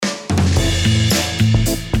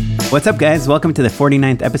What's up, guys? Welcome to the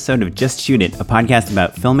 49th episode of Just Shoot It, a podcast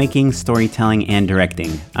about filmmaking, storytelling, and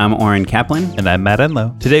directing. I'm Oren Kaplan. And I'm Matt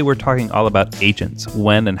Enlow. Today we're talking all about agents,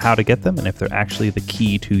 when and how to get them, and if they're actually the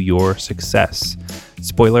key to your success.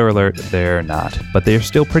 Spoiler alert, they're not, but they're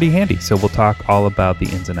still pretty handy. So we'll talk all about the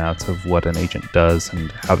ins and outs of what an agent does and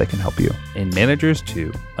how they can help you. And managers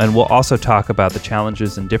too. And we'll also talk about the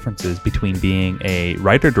challenges and differences between being a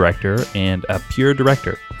writer-director and a pure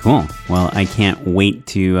director. Cool. Well, I can't wait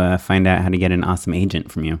to find out how to get an awesome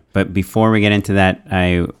agent from you. But before we get into that,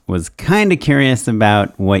 I was kind of curious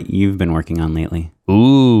about what you've been working on lately.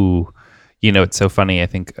 Ooh. You know, it's so funny. I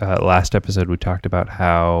think last episode we talked about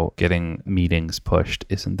how getting meetings pushed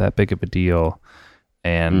isn't that big of a deal.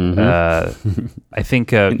 And I think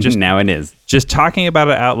just now it is. Just talking about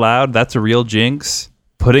it out loud, that's a real jinx.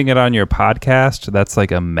 Putting it on your podcast, that's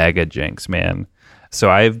like a mega jinx, man. So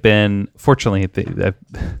I've been, fortunately,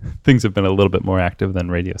 things have been a little bit more active than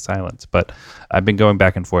Radio Silence, but I've been going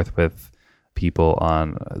back and forth with people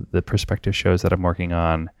on the prospective shows that I'm working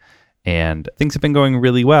on. And things have been going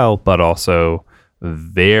really well, but also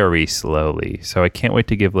very slowly. So I can't wait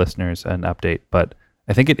to give listeners an update. But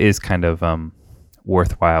I think it is kind of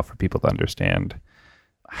worthwhile for people to understand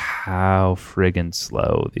how friggin'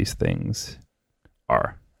 slow these things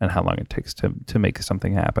are and how long it takes to make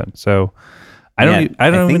something happen. So I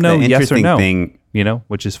don't even know yes or no,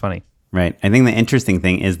 which is funny. Right. I think the interesting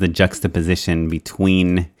thing is the juxtaposition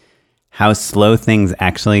between how slow things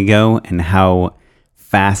actually go and how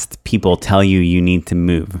fast people tell you need to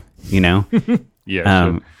move, Yeah,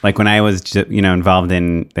 sure. Like when I was, involved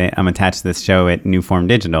in, I'm attached to this show at New Form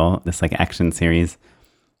Digital, this like action series.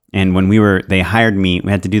 And when they hired me,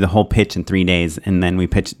 we had to do the whole pitch in 3 days. And then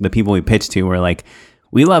the people we pitched to were like,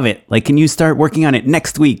 we love it. Like, can you start working on it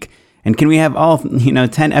next week? And can we have all,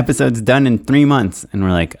 10 episodes done in 3 months? And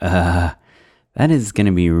we're like, that is going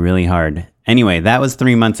to be really hard. Anyway, that was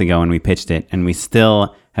 3 months ago when we pitched it, and we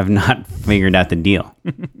still have not figured out the deal.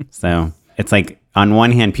 So it's like, on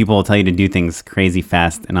one hand, people will tell you to do things crazy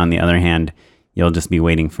fast, and on the other hand, you'll just be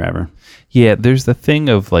waiting forever. Yeah, there's the thing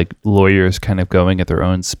of like lawyers kind of going at their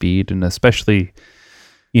own speed, and especially,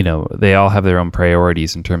 they all have their own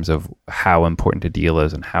priorities in terms of how important a deal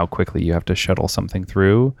is and how quickly you have to shuttle something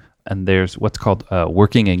through. And there's what's called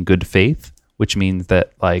working in good faith, which means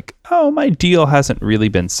that like, my deal hasn't really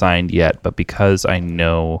been signed yet, but because I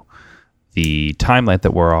know the timeline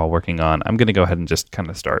that we're all working on, I'm going to go ahead and just kind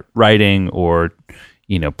of start writing or,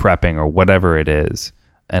 prepping or whatever it is.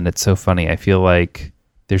 And it's so funny. I feel like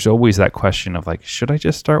there's always that question of like, should I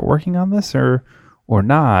just start working on this or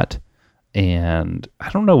not? And I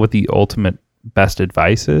don't know what the ultimate best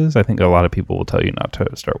advice is. I think a lot of people will tell you not to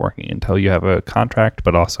start working until you have a contract,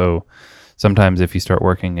 but also sometimes if you start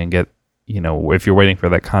working and get, if you're waiting for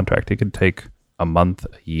that contract, it could take a month,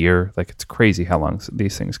 a year. Like, it's crazy how long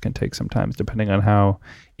these things can take sometimes, depending on how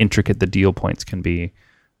intricate the deal points can be.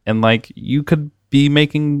 And like, you could be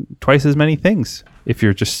making twice as many things if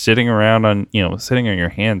you're just sitting around sitting on your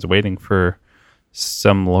hands waiting for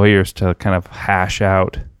some lawyers to kind of hash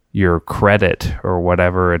out your credit or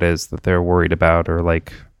whatever it is that they're worried about, or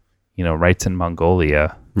like, rights in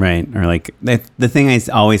Mongolia. Right. Or like the thing I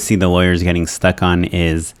always see the lawyers getting stuck on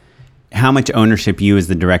is how much ownership you as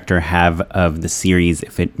the director have of the series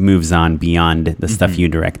if it moves on beyond the stuff you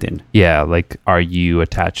directed. Yeah. Like, are you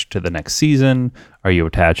attached to the next season? Are you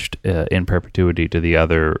attached in perpetuity to the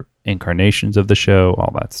other incarnations of the show?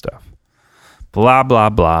 All that stuff. Blah, blah,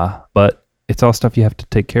 blah. But it's all stuff you have to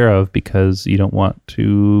take care of because you don't want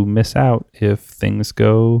to miss out if things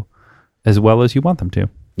go as well as you want them to.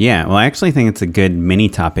 Yeah, well, I actually think it's a good mini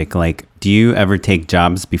topic. Like, do you ever take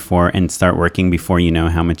jobs before and start working before you know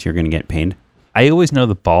how much you're going to get paid? I always know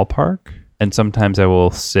the ballpark, and sometimes I will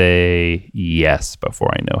say yes before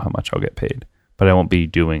I know how much I'll get paid, but I won't be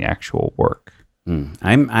doing actual work.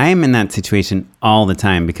 I'm in that situation all the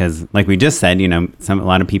time because, like we just said, a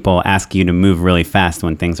lot of people ask you to move really fast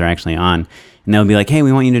when things are actually on. And they'll be like, hey,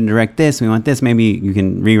 we want you to direct this. We want this. Maybe you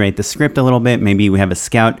can rewrite the script a little bit. Maybe we have a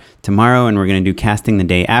scout tomorrow and we're going to do casting the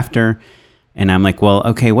day after. And I'm like, well,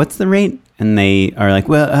 okay, what's the rate? And they are like,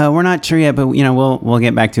 well, we're not sure yet, but we'll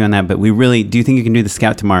get back to you on that. But do you think you can do the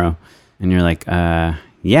scout tomorrow? And you're like,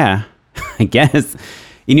 yeah, I guess.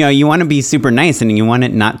 You want to be super nice and you want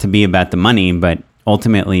it not to be about the money, but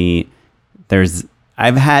ultimately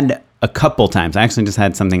I've had a couple times. I actually just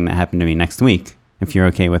had something that happened to me next week. If you're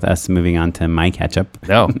okay with us moving on to my catch-up.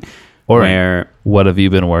 No. Or what have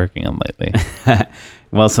you been working on lately?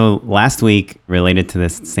 Well, so last week, related to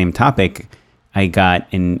this same topic, I got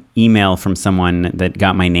an email from someone that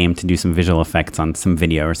got my name to do some visual effects on some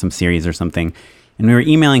video or some series or something. And we were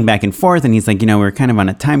emailing back and forth, and he's like, we're kind of on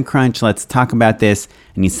a time crunch. Let's talk about this.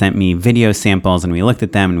 And he sent me video samples, and we looked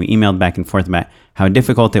at them, and we emailed back and forth about how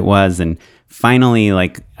difficult it was. And finally,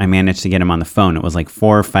 I managed to get him on the phone. It was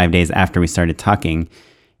 4 or 5 days after we started talking.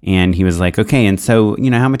 And he was like, okay, and so,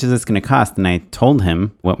 how much is this going to cost? And I told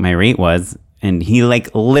him what my rate was. And he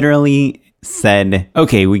literally said,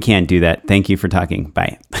 okay, we can't do that. Thank you for talking.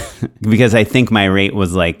 Bye. Because I think my rate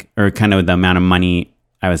was or kind of the amount of money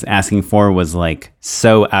I was asking for was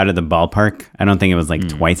so out of the ballpark. I don't think it was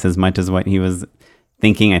twice as much as what he was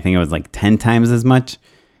thinking. I think it was 10 times as much,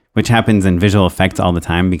 which happens in visual effects all the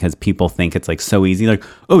time because people think it's so easy.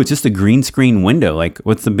 Oh, it's just a green screen window.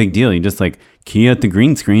 What's the big deal? You just key out the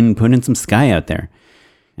green screen and put in some sky out there.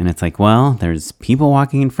 And it's well, there's people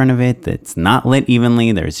walking in front of it that's not lit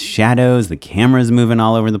evenly. There's shadows. The camera's moving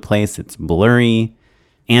all over the place. It's blurry.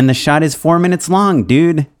 And the shot is 4 minutes long,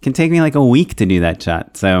 dude. It can take me a week to do that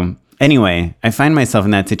shot. So anyway, I find myself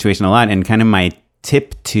in that situation a lot. And kind of my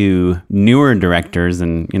tip to newer directors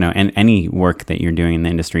and any work that you're doing in the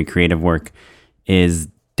industry, creative work, is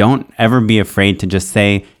don't ever be afraid to just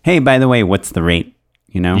say, hey, by the way, what's the rate?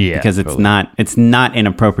 Yeah, because totally. it's not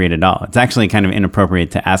inappropriate at all. It's actually kind of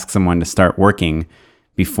inappropriate to ask someone to start working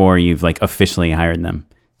before you've officially hired them.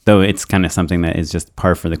 Though it's kind of something that is just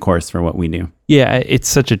par for the course for what we do. Yeah, it's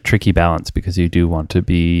such a tricky balance because you do want to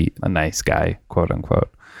be a nice guy, quote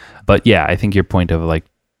unquote. But yeah, I think your point of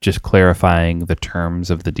just clarifying the terms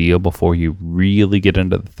of the deal before you really get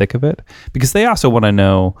into the thick of it. Because they also want to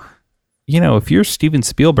know, if you're Steven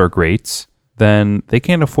Spielberg rates, then they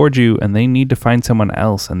can't afford you and they need to find someone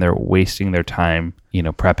else and they're wasting their time,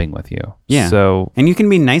 prepping with you. Yeah. So, and you can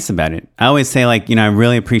be nice about it. I always say I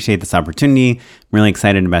really appreciate this opportunity. I'm really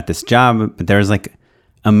excited about this job, but there's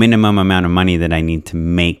a minimum amount of money that I need to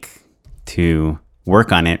make to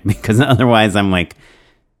work on it because otherwise I'm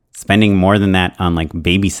spending more than that on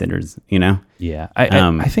babysitters, Yeah.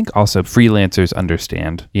 I think also freelancers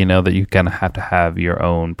understand, that you kind of have to have your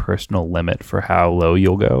own personal limit for how low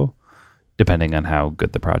you'll go, depending on how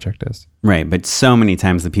good the project is. Right. But so many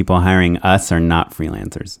times the people hiring us are not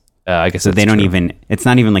freelancers. I guess so they don't true. even, it's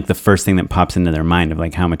not even the first thing that pops into their mind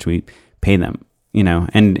of how much we pay them,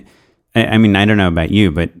 And I mean, I don't know about you,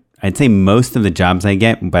 but I'd say most of the jobs I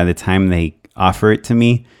get, by the time they offer it to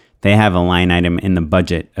me, they have a line item in the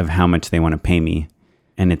budget of how much they want to pay me.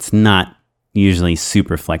 And it's not usually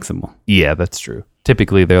super flexible. Yeah, that's true.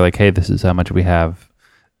 Typically they're hey, this is how much we have.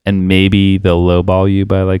 And maybe they'll lowball you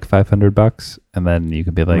by $500, and then you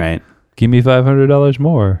can be right. Give me $500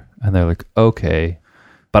 more, and they're okay.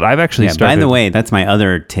 But I've actually started. By the way, that's my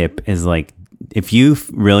other tip is if you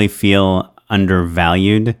really feel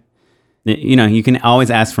undervalued, you can always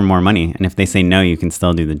ask for more money, and if they say no, you can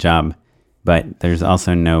still do the job. But there's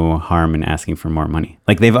also no harm in asking for more money.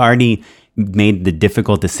 They've already made the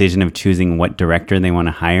difficult decision of choosing what director they want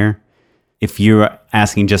to hire. If you're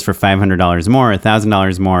asking just for $500 more,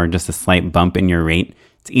 $1,000 more, just a slight bump in your rate,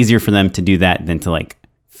 it's easier for them to do that than to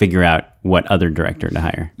figure out what other director to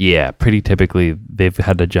hire. Yeah, pretty typically they've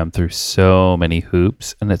had to jump through so many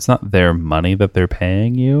hoops, and it's not their money that they're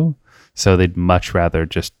paying you. So they'd much rather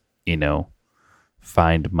just,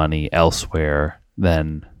 find money elsewhere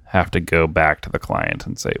than have to go back to the client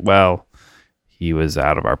and say, well, he was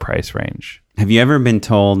out of our price range. Have you ever been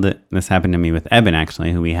told, this happened to me with Eben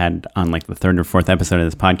actually, who we had on the third or fourth episode of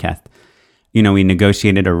this podcast. We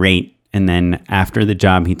negotiated a rate, and then after the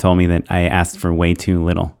job, he told me that I asked for way too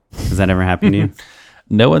little. Has that ever happened to you?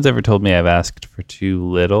 No one's ever told me I've asked for too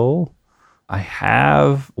little. I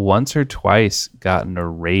have once or twice gotten a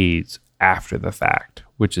raise after the fact,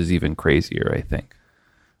 which is even crazier, I think.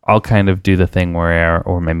 I'll kind of do the thing where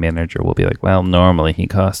my manager will be well, normally he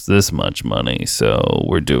costs this much money, so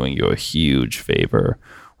we're doing you a huge favor,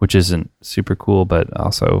 which isn't super cool, but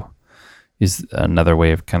also is another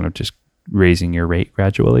way of kind of just raising your rate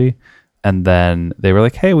gradually. And then they were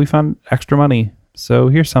hey, we found extra money, so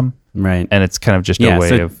here's some. Right. And it's kind of just a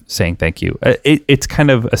way of saying thank you. It's kind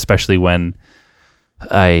of, especially when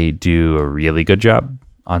I do a really good job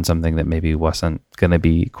on something that maybe wasn't going to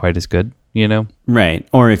be quite as good. Right.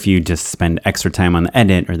 Or if you just spend extra time on the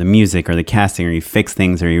edit or the music or the casting, or you fix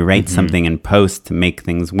things, or you write something in post to make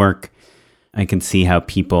things work, I can see how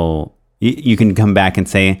people, you can come back and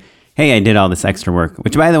say, hey, I did all this extra work,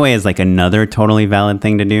 which by the way is another totally valid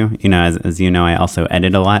thing to do. As you know, I also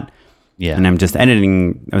edit a lot. Yeah. And I was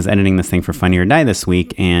editing this thing for Funny or Die this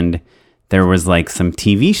week, and there was some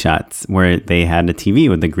TV shots where they had a TV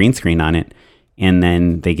with the green screen on it, and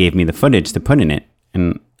then they gave me the footage to put in it.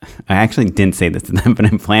 And I actually didn't say this to them, but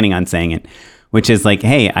I'm planning on saying it, which is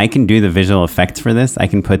hey, I can do the visual effects for this. I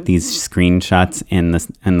can put these screenshots in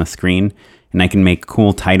the screen, and I can make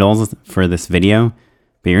cool titles for this video,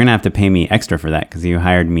 but you're going to have to pay me extra for that because you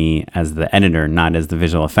hired me as the editor, not as the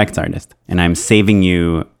visual effects artist. And I'm saving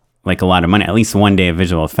you like a lot of money, at least one day of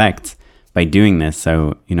visual effects by doing this.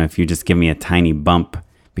 So, if you just give me a tiny bump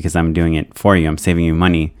because I'm doing it for you, I'm saving you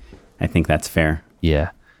money. I think that's fair.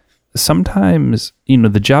 Yeah. Sometimes,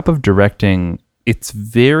 the job of directing, it's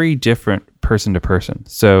very different person to person.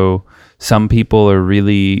 So some people are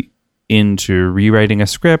really into rewriting a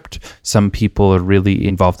script. Some people are really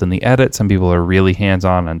involved in the edit. Some people are really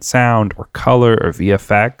hands-on on sound or color or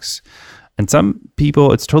VFX. And some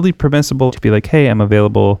people, it's totally permissible to be like, hey, I'm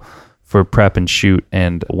available for prep and shoot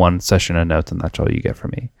and one session of notes, and that's all you get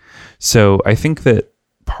from me. So I think that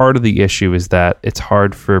part of the issue is that it's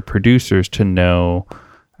hard for producers to know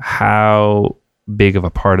how big of a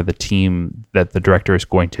part of the team that the director is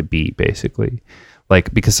going to be, basically.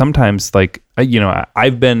 Like, because sometimes, like,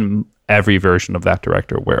 I've been every version of that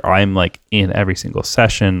director where I'm like in every single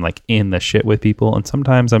session, like in the shit with people. And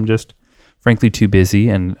sometimes I'm just frankly too busy,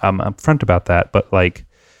 and I'm upfront about that. But like,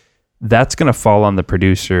 that's going to fall on the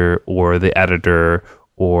producer or the editor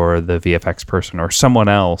or the VFX person or someone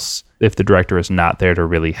else if the director is not there to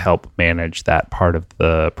really help manage that part of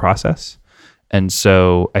the process. And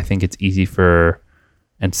so I think it's easy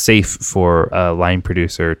and safe for a line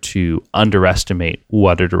producer to underestimate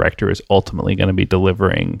what a director is ultimately going to be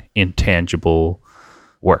delivering in tangible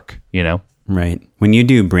work, Right. When you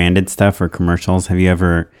do branded stuff or commercials, have you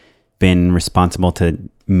ever been responsible to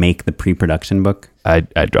make the pre-production book? I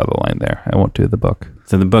draw the line there. I won't do the book.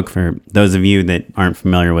 So the book, for those of you that aren't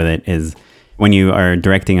familiar with it, is when you are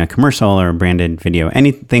directing a commercial or a branded video,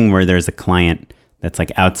 anything where there's a client that's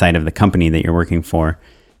like outside of the company that you're working for,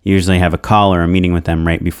 you usually have a call or a meeting with them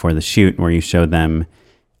right before the shoot where you show them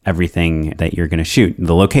everything that you're going to shoot.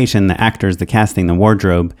 The location, the actors, the casting, the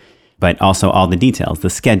wardrobe, but also all the details, the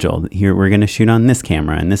schedule. Here, we're going to shoot on this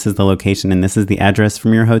camera, and this is the location, and this is the address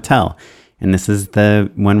from your hotel, and this is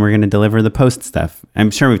the when we're going to deliver the post stuff.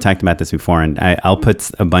 I'm sure we've talked about this before, and I'll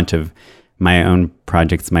put a bunch of my own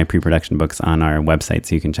projects, my pre-production books on our website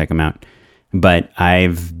so you can check them out. But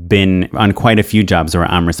I've been on quite a few jobs where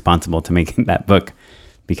I'm responsible to making that book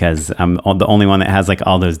because I'm the only one that has like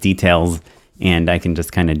all those details, and I can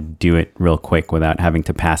just kind of do it real quick without having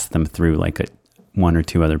to pass them through like one or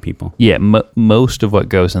two other people. Yeah, most of what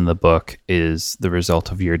goes in the book is the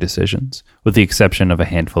result of your decisions, with the exception of a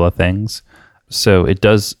handful of things. So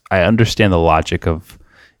I understand the logic of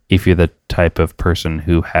if you're the type of person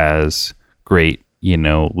who has great,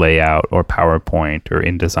 layout or PowerPoint or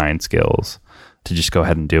InDesign skills to just go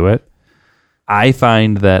ahead and do it. I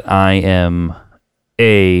find that I am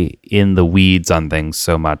in the weeds on things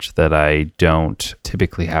so much that I don't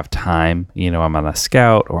typically have time. I'm on a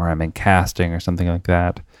scout or I'm in casting or something like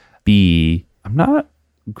that. B, I'm not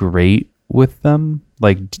great with them.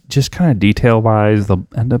 Like just kind of detail wise, they'll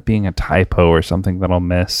end up being a typo or something that I'll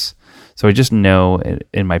miss. So I just know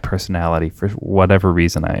in my personality, for whatever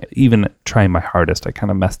reason, I even trying my hardest, I kind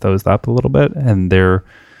of mess those up a little bit, and they're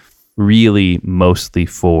really mostly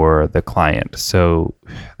for the client. So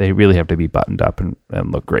they really have to be buttoned up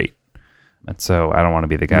and look great. And so I don't want to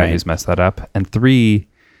be the guy who's messed that up. And 3,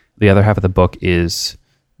 the other half of the book is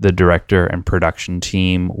the director and production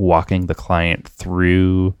team walking the client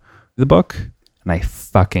through the book. And I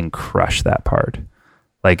fucking crush that part.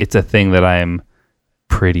 Like it's a thing that I'm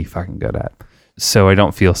pretty fucking good at. So I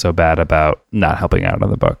don't feel so bad about not helping out on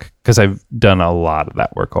the book because I've done a lot of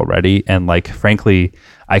that work already. And like, frankly,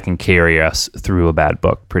 I can carry us through a bad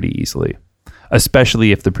book pretty easily,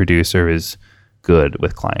 especially if the producer is good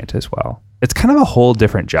with client as well. It's kind of a whole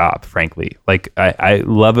different job, frankly. Like I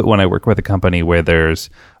love it when I work with a company where there's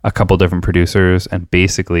a couple different producers and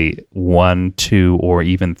basically 1, 2, or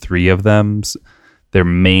even 3 of them, their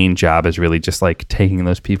main job is really just like taking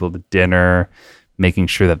those people to dinner, making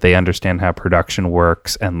sure that they understand how production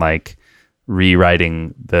works, and like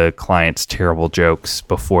rewriting the client's terrible jokes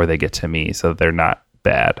before they get to me so that they're not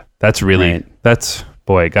bad. That's really,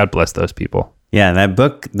 boy, God bless those people. Yeah,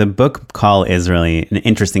 the book call is really an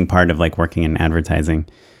interesting part of like working in advertising.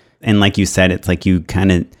 And like you said, it's like you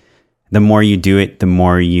kind of, the more you do it, the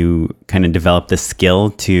more you kind of develop the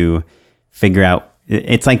skill to figure out,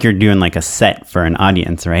 it's like you're doing like a set for an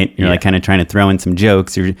audience, right? You're like kind of trying to throw in some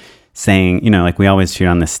jokes. You're saying, like we always shoot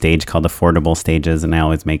on this stage called Affordable Stages, and I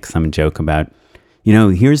always make some joke about,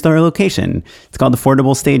 here's our location. It's called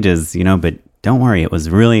Affordable Stages, but don't worry, it was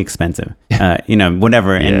really expensive,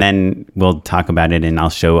 whatever. Yeah. And then we'll talk about it and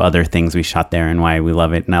I'll show other things we shot there and why we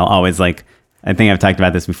love it. And I'll always I think I've talked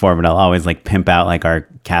about this before, but I'll always pimp out our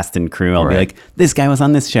cast and crew. I'll be like, this guy was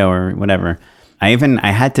on this show or whatever. I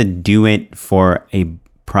had to do it for a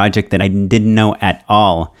project that I didn't know at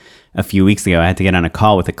all a few weeks ago. I had to get on a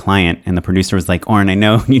call with a client, and the producer was like, Oren, I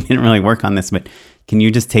know you didn't really work on this, but can you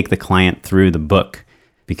just take the client through the book?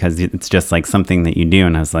 Because it's just like something that you do.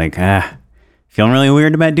 And I was like, feeling really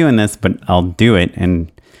weird about doing this, but I'll do it. And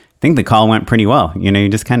I think the call went pretty well. You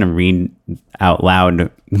just kind of read out loud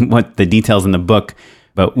what the details in the book,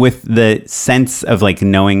 but with the sense of like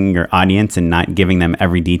knowing your audience and not giving them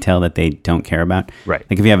every detail that they don't care about. Right.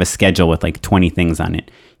 Like if you have a schedule with like 20 things on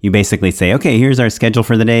it, you basically say, okay, here's our schedule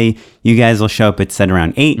for the day. You guys will show up at set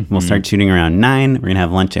around 8. Mm-hmm. We'll start shooting around 9. We're going to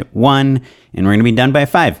have lunch at 1, and we're going to be done by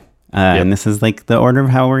 5. And this is like the order of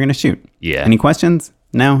how we're going to shoot. Yeah. Any questions?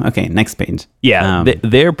 No? Okay, next page. Yeah,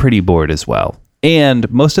 they're pretty bored as well. And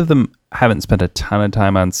most of them haven't spent a ton of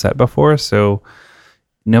time on set before, so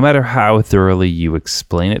no matter how thoroughly you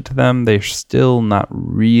explain it to them, they're still not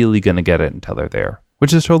really going to get it until they're there,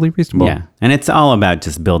 which is totally reasonable. Yeah, and it's all about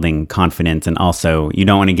just building confidence, and also you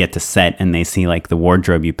don't want to get to set and they see like the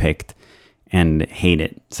wardrobe you picked and hate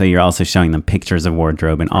it. So you're also showing them pictures of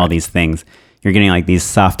wardrobe and all these things. You're getting like these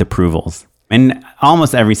soft approvals. And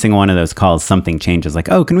almost every single one of those calls, something changes. Like,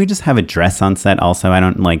 oh, can we just have a dress on set? Also, I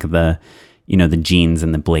don't like the jeans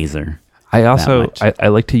and the blazer. I also, I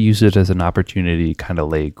like to use it as an opportunity to kind of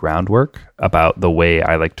lay groundwork about the way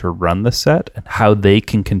I like to run the set and how they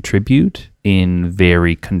can contribute in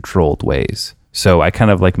very controlled ways. So I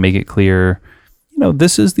kind of like make it clear,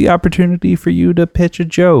 this is the opportunity for you to pitch a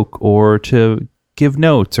joke or to give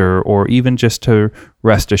notes or even just to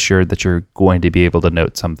rest assured that you're going to be able to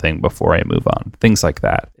note something before I move on. Things like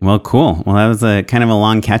that. Well, cool. Well, that was a kind of a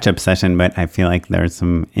long catch-up session, but I feel like there's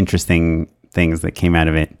some interesting things that came out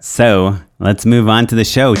of it. So let's move on to the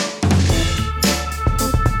show.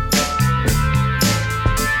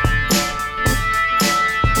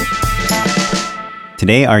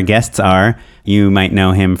 Today, our guests are, you might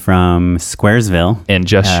know him from Squaresville. And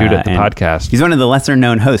Just Shoot It, the podcast. He's one of the lesser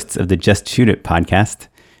known hosts of the Just Shoot It podcast,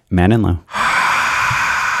 Matt Enlow.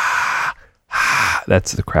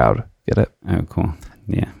 That's the crowd. Get it? Oh, cool.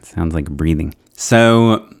 Yeah, sounds like breathing.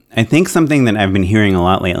 So I think something that I've been hearing a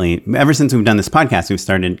lot lately, ever since we've done this podcast, we've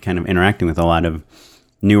started kind of interacting with a lot of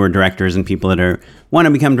newer directors and people that want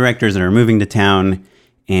to become directors that are moving to town.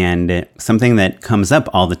 And something that comes up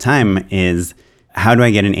all the time is, how do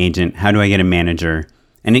I get an agent? How do I get a manager?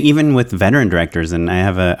 And even with veteran directors, and I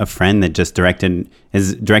have a friend that just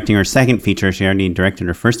is directing her second feature. She already directed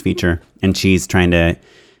her first feature, and she's trying to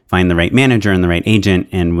find the right manager and the right agent.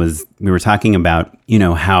 And we were talking about,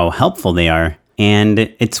 how helpful they are. And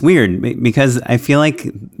it's weird because I feel like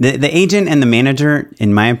the agent and the manager,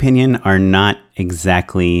 in my opinion, are not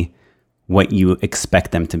exactly what you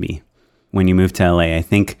expect them to be when you move to LA. I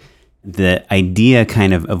think the idea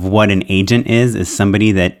kind of what an agent is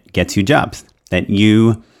somebody that gets you jobs, that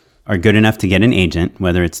you are good enough to get an agent,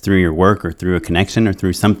 whether it's through your work or through a connection or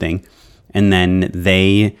through something. And then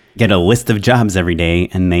they get a list of jobs every day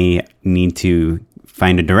and they need to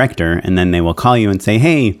find a director. And then they will call you and say,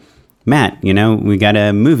 hey, Matt, we got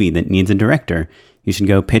a movie that needs a director. You should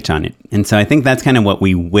go pitch on it. And so I think that's kind of what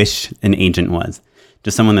we wish an agent was.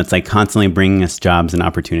 Just someone that's like constantly bringing us jobs and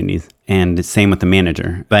opportunities. And same with the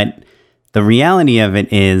manager. But the reality of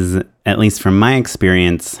it is, at least from my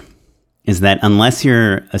experience, is that unless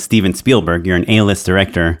you're a Steven Spielberg, you're an A-list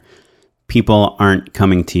director, people aren't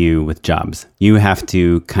coming to you with jobs. You have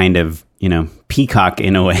to kind of, peacock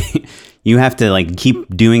in a way. You have to like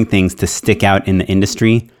keep doing things to stick out in the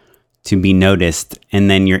industry, to be noticed. And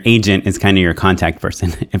then your agent is kind of your contact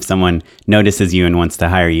person. If someone notices you and wants to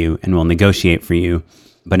hire you and will negotiate for you.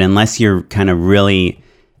 But unless you're kind of really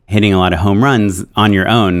hitting a lot of home runs on your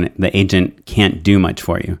own, the agent can't do much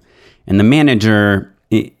for you. And the manager,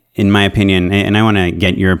 in my opinion, and I want to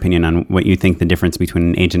get your opinion on what you think the difference between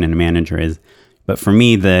an agent and a manager is. But for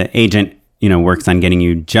me, the agent, works on getting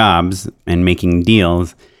you jobs and making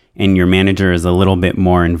deals, and your manager is a little bit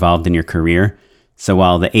more involved in your career. So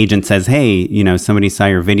while the agent says, hey, somebody saw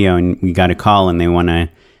your video and we got a call and they want to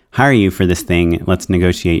hire you for this thing, let's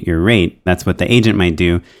negotiate your rate. That's what the agent might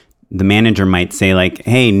do. The manager might say like,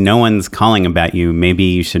 hey, no one's calling about you. Maybe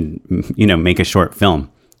you should, make a short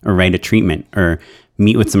film or write a treatment or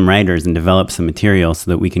meet with some writers and develop some material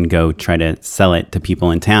so that we can go try to sell it to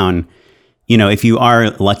people in town. If you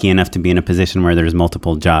are lucky enough to be in a position where there's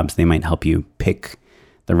multiple jobs, they might help you pick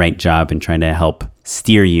the right job and try to help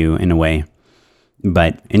steer you in a way.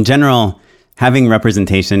 But in general, having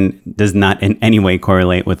representation does not in any way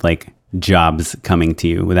correlate with like jobs coming to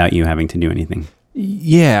you without you having to do anything.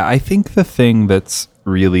 Yeah, I think the thing that's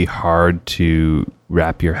really hard to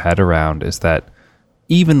wrap your head around is that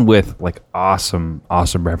even with like awesome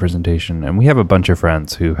representation, and we have a bunch of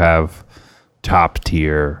friends who have top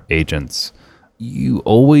tier agents, you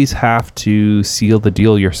always have to seal the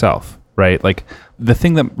deal yourself, right? Like the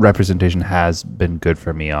thing that representation has been good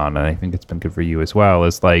for me on, and I think it's been good for you as well,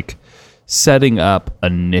 is like setting up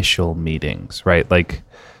initial meetings, right? Like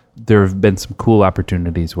there have been some cool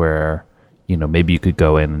opportunities where, you know, maybe you could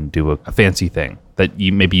go in and do a fancy thing that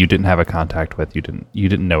you didn't have a contact with, you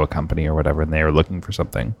didn't know a company or whatever, and they were looking for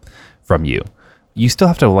something from you. You still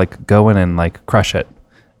have to like go in and like crush it.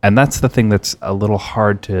 And that's the thing that's a little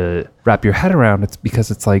hard to wrap your head around. It's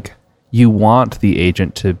because it's like you want the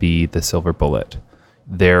agent to be the silver bullet.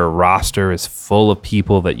 Their roster is full of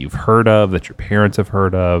people that you've heard of, that your parents have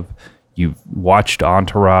heard of. You've watched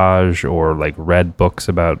Entourage or like read books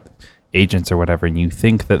about agents or whatever, and you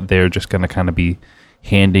think that they're just going to kind of be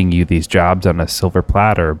handing you these jobs on a silver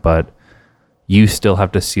platter, but you still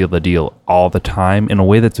have to seal the deal all the time in a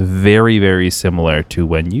way that's very, very similar to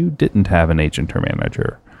when you didn't have an agent or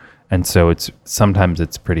manager. And so sometimes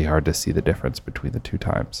it's pretty hard to see the difference between the two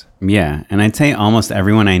times. Yeah. And I'd say almost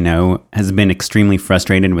everyone I know has been extremely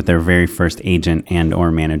frustrated with their very first agent and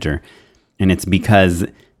or manager. And it's because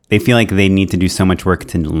they feel like they need to do so much work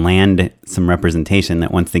to land some representation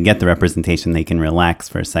that once they get the representation, they can relax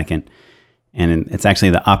for a second. And it's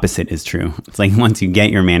actually the opposite is true. It's like once you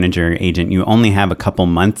get your manager or agent, you only have a couple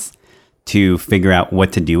months to figure out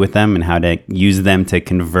what to do with them and how to use them to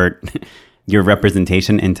convert your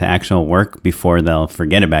representation into actual work before they'll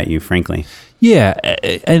forget about you, frankly. Yeah.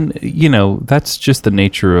 And, you know, that's just the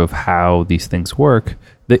nature of how these things work.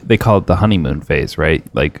 They call it the honeymoon phase, right?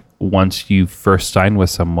 Like once you first sign with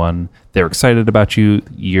someone, they're excited about you,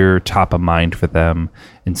 you're top of mind for them.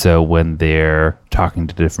 And so when they're talking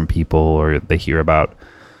to different people or they hear about,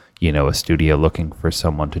 you know, a studio looking for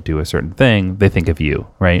someone to do a certain thing, they think of you,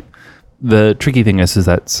 right? The tricky thing is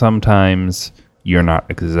that sometimes you're not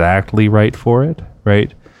exactly right for it,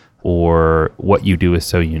 right? Or what you do is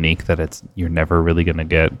so unique that you're never really going to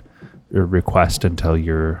get a request until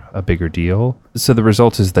you're a bigger deal. So the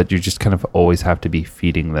result is that you just kind of always have to be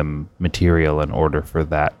feeding them material in order for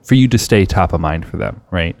you to stay top of mind for them,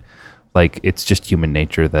 right? Like it's just human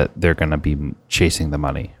nature that they're going to be chasing the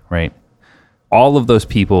money, right? All of those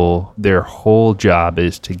people, their whole job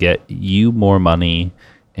is to get you more money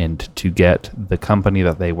and to get the company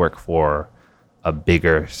that they work for a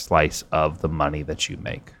bigger slice of the money that you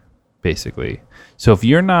make, basically. So if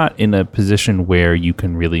you're not in a position where you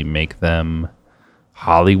can really make them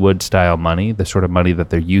Hollywood style money, the sort of money that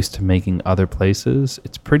they're used to making other places,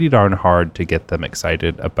 it's pretty darn hard to get them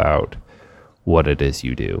excited about what it is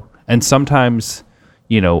you do. And sometimes,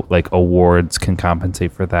 you know, like awards can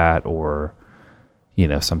compensate for that, or, you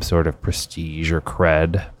know, some sort of prestige or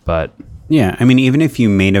cred, but yeah, I mean, even if you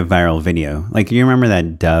made a viral video, like you remember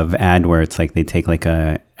that Dove ad where it's like they take like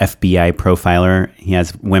a FBI profiler, he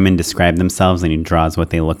has women describe themselves and he draws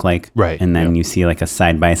what they look like. Right. And then you see like a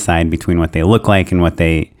side by side between what they look like and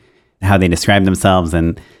how they describe themselves.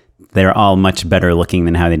 And they're all much better looking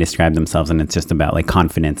than how they describe themselves. And it's just about like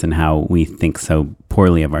confidence and how we think so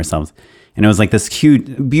poorly of ourselves. And it was like this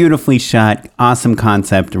cute, beautifully shot, awesome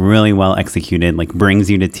concept, really well executed, like brings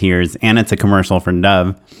you to tears. And it's a commercial for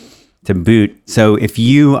Dove to boot. So if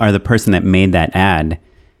you are the person that made that ad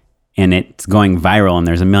and it's going viral and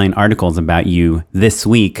there's a million articles about you this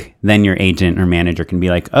week, then your agent or manager can be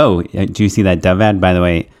like, oh, do you see that Dove ad? By the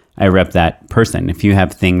way, I rep that person. If you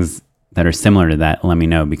have things that are similar to that, let me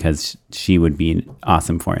know because she would be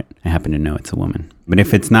awesome for it. I happen to know it's a woman. But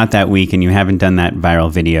if it's not that week and you haven't done that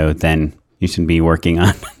viral video, then you should be working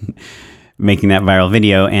on making that viral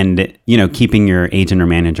video and, you know, keeping your agent or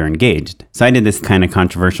manager engaged. So I did this kind of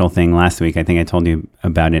controversial thing last week. I think I told you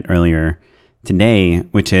about it earlier today,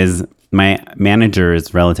 which is my manager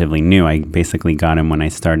is relatively new. I basically got him when I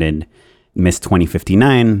started Miss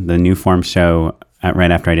 2059, the New Form show, right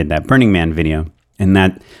after I did that Burning Man video. And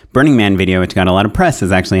that Burning Man video, which got a lot of press,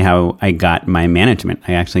 is actually how I got my management.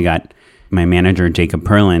 I actually got my manager, Jacob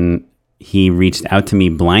Perlin. He reached out to me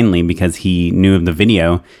blindly because he knew of the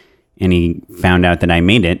video and he found out that I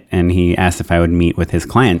made it, and he asked if I would meet with his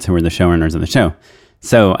clients who were the showrunners of the show.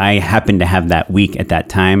 So I happened to have that week at that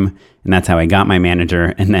time, and that's how I got my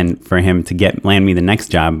manager. And then for him to land me the next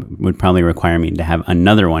job would probably require me to have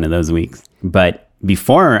another one of those weeks. But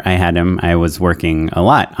before I had him, I was working a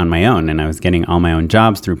lot on my own, and I was getting all my own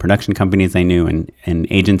jobs through production companies I knew and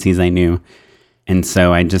agencies I knew. And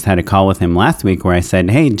so I just had a call with him last week where I said,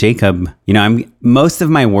 hey, Jacob, you know, most of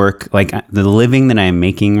my work, like the living that I'm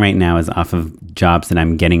making right now is off of jobs that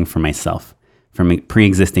I'm getting for myself from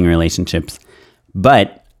pre-existing relationships.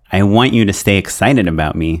 But I want you to stay excited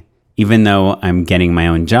about me, even though I'm getting my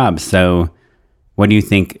own job. So what do you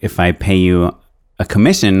think if I pay you a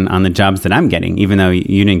commission on the jobs that I'm getting, even though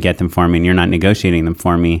you didn't get them for me and you're not negotiating them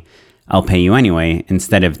for me. I'll pay you anyway,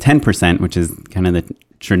 instead of 10%, which is kind of the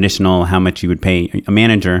traditional how much you would pay a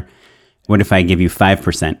manager. What if I give you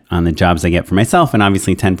 5% on the jobs I get for myself, and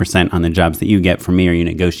obviously 10% on the jobs that you get for me, or you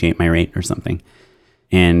negotiate my rate or something?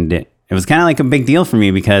 And it was kind of like a big deal for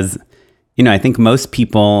me because, I think most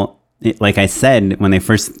people, like I said, when they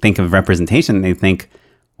first think of representation, they think,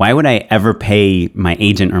 why would I ever pay my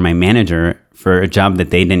agent or my manager for a job that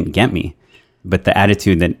they didn't get me? But the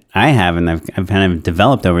attitude that I have, and I've kind of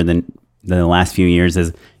developed over the last few years,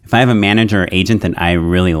 is if I have a manager or agent that I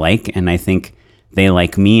really like, and I think they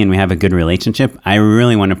like me and we have a good relationship, I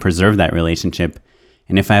really want to preserve that relationship.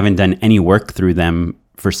 And if I haven't done any work through them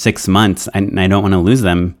for 6 months and I don't want to lose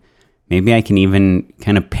them, maybe I can even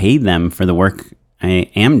kind of pay them for the work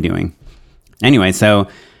I am doing. Anyway, so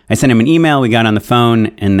I sent him an email, we got on the phone,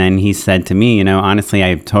 and then he said to me, honestly,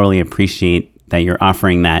 I totally appreciate that you're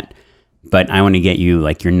offering that, but I want to get you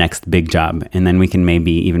like your next big job. And then we can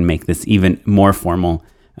maybe even make this even more formal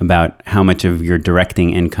about how much of your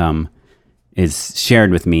directing income is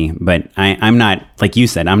shared with me. But I'm not, like you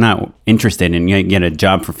said, I'm not interested in you get a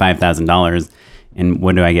job for $5,000 and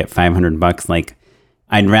what do I get, $500? Like,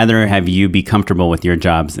 I'd rather have you be comfortable with your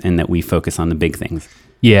jobs and that we focus on the big things.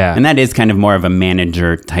 Yeah. And that is kind of more of a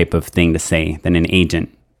manager type of thing to say than an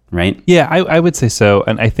agent, right? Yeah, I would say so.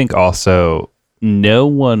 And I think also no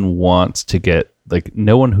one wants to get, like,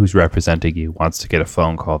 no one who's representing you wants to get a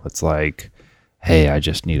phone call that's like, hey, I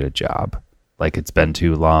just need a job. Like, it's been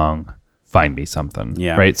too long. Find me something.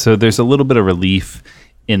 Yeah. Right. So there's a little bit of relief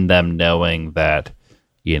in them knowing that,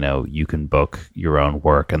 you can book your own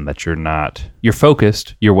work and that you're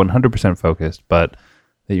focused, you're 100% focused, but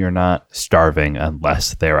that you're not starving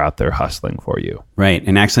unless they're out there hustling for you. Right.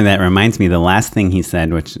 And actually that reminds me, the last thing he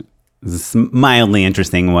said, which is mildly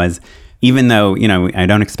interesting, was even though, I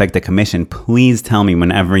don't expect a commission, please tell me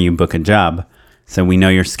whenever you book a job so we know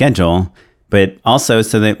your schedule. But also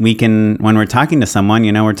so that we can, when we're talking to someone,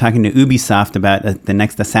 we're talking to Ubisoft about the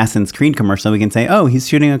next Assassin's Creed commercial, we can say, oh, he's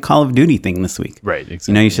shooting a Call of Duty thing this week. Right,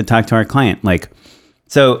 exactly. You should talk to our client.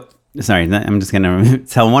 So, sorry, I'm just going to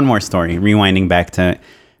tell one more story, rewinding back to,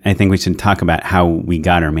 I think we should talk about how we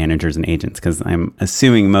got our managers and agents, because I'm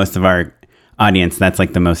assuming most of our audience, that's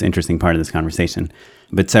like the most interesting part of this conversation.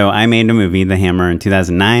 But so I made a movie, The Hammer, in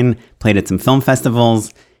 2009, played at some film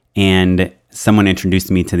festivals, and someone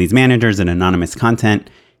introduced me to these managers at Anonymous Content,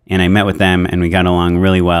 and I met with them and we got along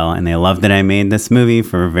really well, and they loved that I made this movie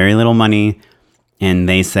for very little money, and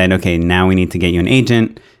they said, okay, now we need to get you an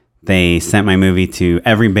agent. They sent my movie to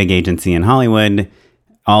every big agency in Hollywood.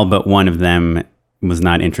 All but one of them was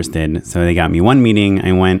not interested, so they got me one meeting.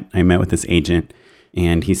 I met with this agent,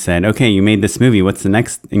 and he said, okay, you made this movie, what's the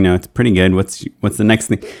next, it's pretty good, what's the next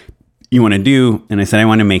thing you want to do? And I said, I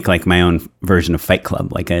want to make like my own version of Fight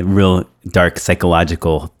Club, like a real dark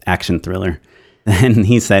psychological action thriller. And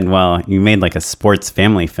he said, well, you made like a sports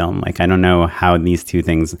family film. Like, I don't know how these two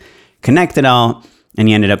things connect at all. And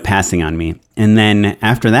he ended up passing on me. And then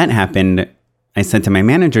after that happened, I said to my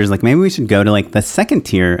managers, like, maybe we should go to like the second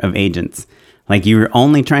tier of agents. Like, you were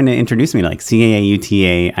only trying to introduce me to like CAA,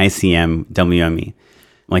 UTA, ICM, WME.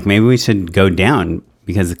 Like, maybe we should go down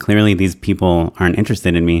because clearly these people aren't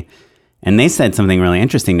interested in me. And they said something really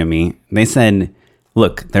interesting to me. They said,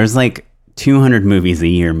 look, there's like 200 movies a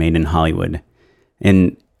year made in Hollywood.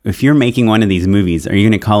 And if you're making one of these movies, are you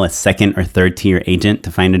going to call a second or third tier agent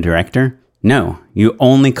to find a director? No, you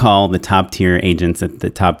only call the top tier agents at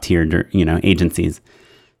the top tier, agencies.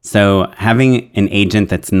 So having an agent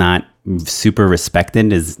that's not super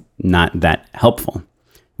respected is not that helpful.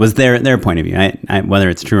 Was their point of view. I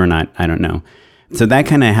whether it's true or not, I don't know. So that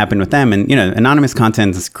kind of happened with them. And, Anonymous Content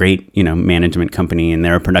is this great, management company, and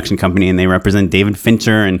they're a production company, and they represent David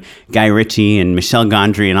Fincher and Guy Ritchie and Michel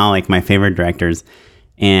Gondry and all like my favorite directors.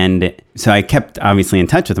 And so I kept obviously in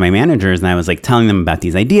touch with my managers, and I was like telling them about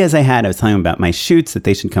these ideas I had. I was telling them about my shoots, that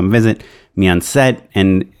they should come visit me on set.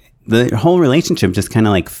 And the whole relationship just kind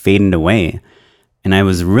of like faded away. And I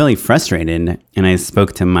was really frustrated. And I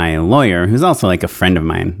spoke to my lawyer, who's also like a friend of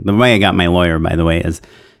mine. The way I got my lawyer, by the way, is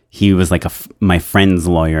he was like my friend's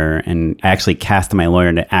lawyer, and I actually cast my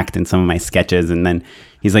lawyer to act in some of my sketches. And then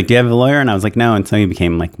he's like, do you have a lawyer? And I was like, no. And so he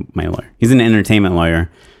became like my lawyer. He's an entertainment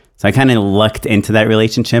lawyer. So I kind of lucked into that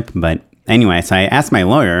relationship. But anyway, so I asked my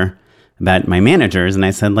lawyer about my managers, and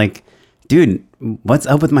I said, like, dude, what's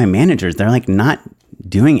up with my managers? They're like not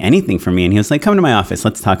doing anything for me. And he was like, come to my office.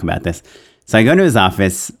 Let's talk about this. So I go to his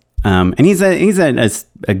office. And he's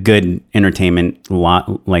a good entertainment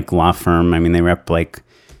law firm. I mean, they rep like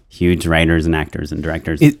huge writers and actors and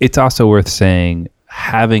directors. It's also worth saying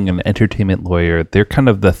having an entertainment lawyer, they're kind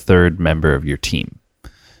of the third member of your team.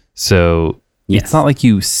 So it's not like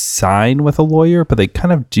you sign with a lawyer, but they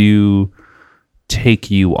kind of do take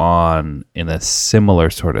you on in a similar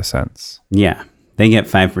sort of sense. Yeah. They get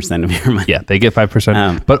 5% of your money. Yeah, they get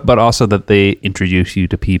 5%. But also that they introduce you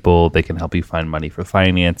to people. They can help you find money for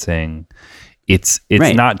financing. It's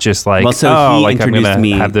right. not just like, well, so I'm going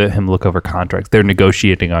to have him look over contracts. They're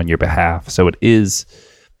negotiating on your behalf. So it is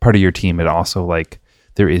part of your team. It also like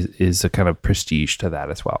there is a kind of prestige to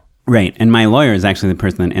that as well. Right. And my lawyer is actually the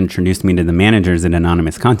person that introduced me to the managers at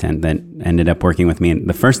Anonymous Content that ended up working with me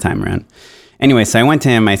the first time around. Anyway, so I went to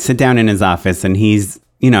him, I sit down in his office, and he's,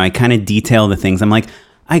 I kind of detail the things. I'm like,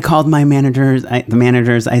 I called my the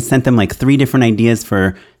managers, I sent them like 3 different ideas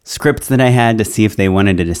for scripts that I had to see if they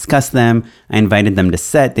wanted to discuss them. I invited them to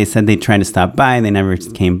set. They said they'd try to stop by. They never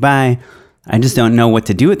came by. I just don't know what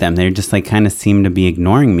to do with them. They just like kind of seem to be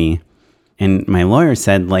ignoring me. And my lawyer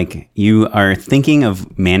said, like, you are thinking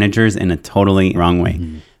of managers in a totally wrong way.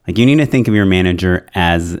 Mm-hmm. Like, you need to think of your manager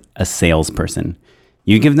as a salesperson.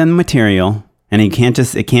 You give them material, and it can't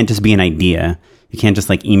just be an idea. You can't just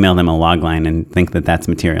like email them a log line and think that that's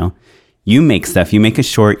material. You make stuff. You make a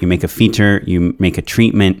short, you make a feature, you make a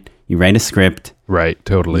treatment, you write a script. Right,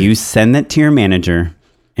 totally. You send that to your manager,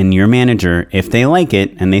 and your manager, if they like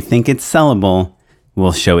it and they think it's sellable,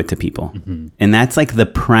 will show it to people. Mm-hmm. And that's like the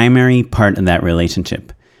primary part of that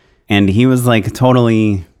relationship. And he was like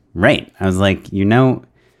totally right. I was like,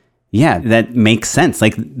 yeah, that makes sense.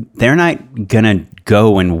 Like, they're not going to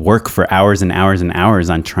go and work for hours and hours and hours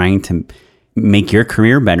on trying to make your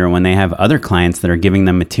career better when they have other clients that are giving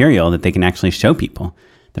them material that they can actually show people,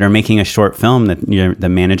 that are making a short film that the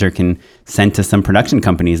manager can send to some production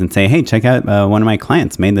companies and say, hey, check out one of my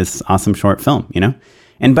clients made this awesome short film,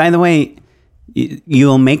 And by the way,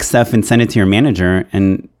 you'll make stuff and send it to your manager,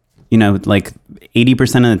 and, like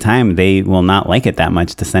 80% of the time, they will not like it that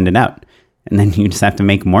much to send it out. And then you just have to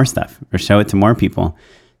make more stuff or show it to more people.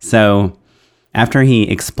 So after he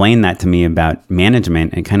explained that to me about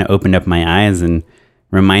management, it kind of opened up my eyes and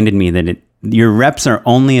reminded me that your reps are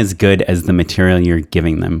only as good as the material you're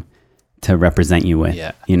giving them to represent you with,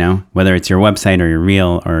 whether it's your website or your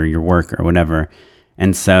reel or your work or whatever.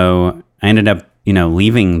 And so I ended up,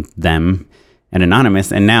 leaving them at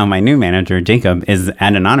Anonymous. And now my new manager, Jacob, is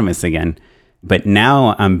at Anonymous again. But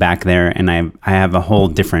now I'm back there, and I have a whole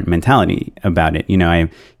different mentality about it.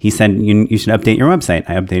 He said, you should update your website.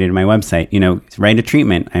 I updated my website. Write a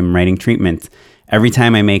treatment. I'm writing treatments. Every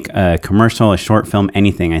time I make a commercial, a short film,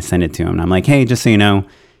 anything, I send it to him. And I'm like, hey, just so you know,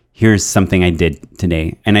 here's something I did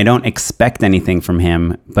today. And I don't expect anything from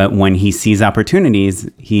him. But when he sees opportunities,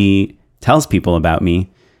 he tells people about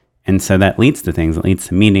me. And so that leads to things. It leads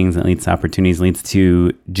to meetings. It leads to opportunities. It leads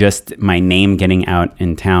to just my name getting out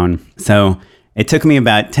in town. So it took me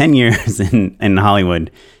about 10 years in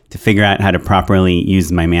Hollywood to figure out how to properly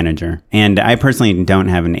use my manager. And I personally don't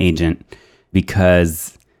have an agent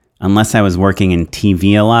because unless I was working in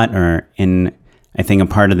TV a lot or in, I think, a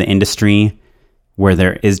part of the industry where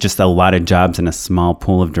there is just a lot of jobs and a small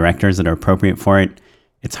pool of directors that are appropriate for it,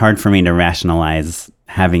 it's hard for me to rationalize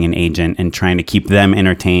having an agent and trying to keep them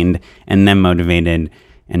entertained and them motivated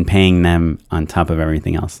and paying them on top of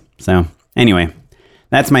everything else. So anyway,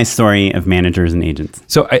 that's my story of managers and agents.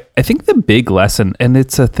 So I think the big lesson, and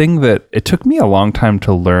it's a thing that it took me a long time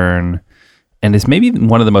to learn, and is maybe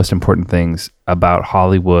one of the most important things about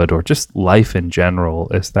Hollywood or just life in general,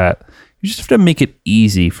 is that you just have to make it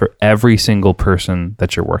easy for every single person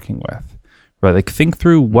that you're working with. Right? Like, think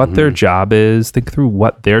through what their job is, think through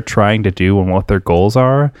what they're trying to do and what their goals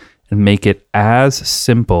are, and make it as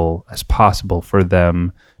simple as possible for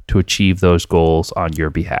them to achieve those goals on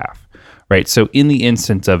your behalf. Right. So in the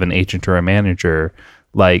instance of an agent or a manager,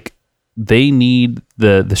 like, they need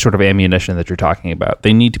the sort of ammunition that you're talking about.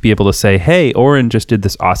 They need to be able to say, hey, Oren just did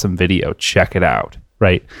this awesome video. Check it out.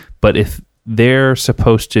 Right. But if they're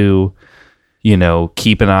supposed to,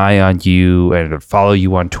 keep an eye on you and follow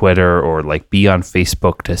you on Twitter or like be on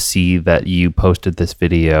Facebook to see that you posted this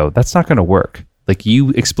video, that's not going to work. Like,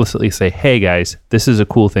 you explicitly say, hey guys, this is a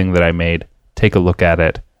cool thing that I made. Take a look at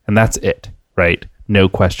it. And that's it. Right. No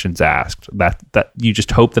questions asked. That you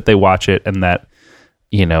just hope that they watch it and that,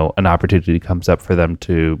 an opportunity comes up for them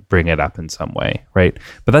to bring it up in some way, right?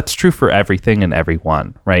 But that's true for everything and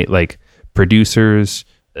everyone, right? Like, producers,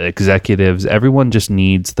 executives, everyone just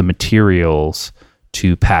needs the materials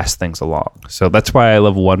to pass things along. So that's why I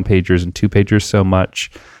love 1-pagers and 2-pagers so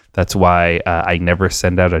much. That's why I never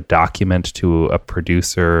send out a document to a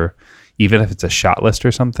producer, even if it's a shot list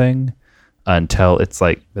or something, until it's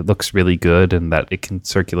like, it looks really good and that it can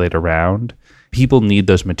circulate around. people need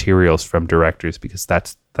those materials from directors because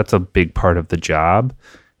that's a big part of the job.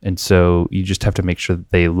 And so you just have to make sure that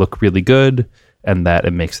they look really good and that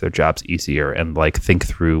it makes their jobs easier, and like think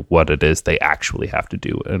through what it is they actually have to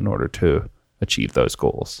do in order to achieve those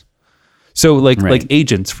goals. So like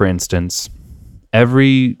agents, for instance,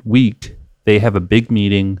 every week they have a big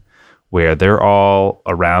meeting where they're all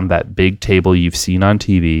around that big table you've seen on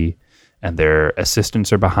TV, and their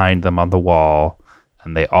assistants are behind them on the wall,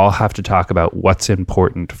 and they all have to talk about what's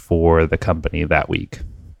important for the company that week.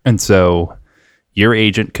 And so your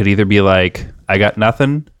agent could either be like, I got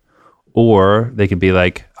nothing, or they could be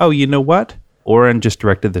like, oh, you know what? Oren just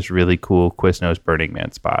directed this really cool Quiznos Burning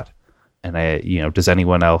Man spot. And does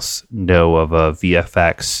anyone else know of a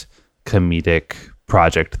VFX comedic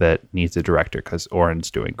project that needs a director? Because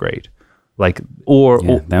Oren's doing great. That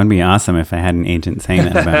would be awesome if I had an agent saying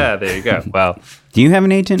that about There you go. Well, do you have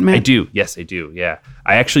an agent, Matt? I do. Yes, I do. Yeah.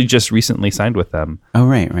 I actually just recently signed with them. Oh,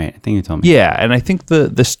 right. I think you told me. Yeah. And I think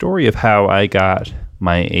the story of how I got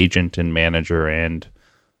my agent and manager and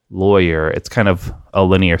lawyer, it's kind of a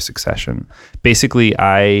linear succession. Basically,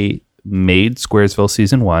 I made Squaresville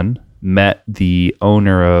season 1, met the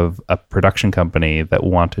owner of a production company that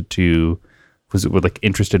was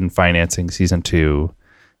interested in financing season 2.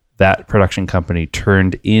 That production company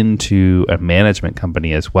turned into a management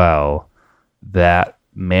company as well. That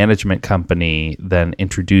management company then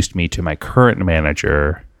introduced me to my current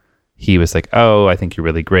manager. He was like, oh, I think you're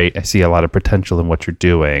really great. I see a lot of potential in what you're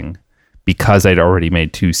doing, because I'd already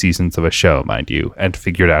made 2 seasons of a show, mind you, and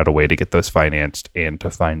figured out a way to get those financed and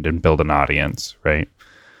to find and build an audience, right?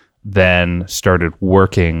 Then started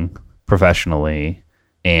working professionally,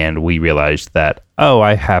 and we realized that,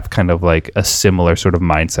 I have kind of like a similar sort of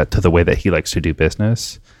mindset to the way that he likes to do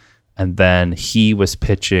business. And then he was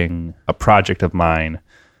pitching a project of mine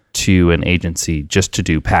to an agency just to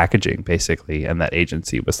do packaging, basically. And that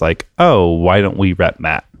agency was like, why don't we rep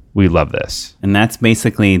Matt? We love this. And that's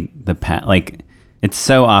basically it's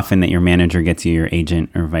so often that your manager gets you your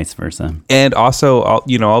agent or vice versa. And also,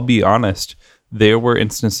 I'll be honest, there were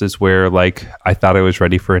instances where I thought I was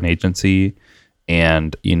ready for an agency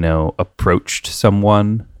and, approached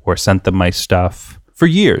someone or sent them my stuff for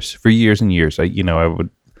years and years. I would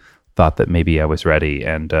thought that maybe I was ready.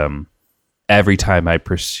 And every time I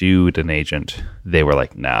pursued an agent, they were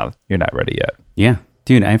like, nah, you're not ready yet. Yeah.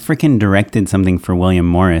 Dude, I freaking directed something for William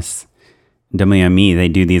Morris. WME, they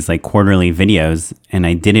do these quarterly videos, and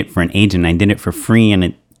I did it for an agent. I did it for free, and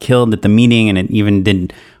it killed at the meeting, and it even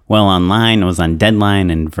did well online. It was on Deadline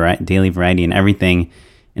and Daily Variety and everything.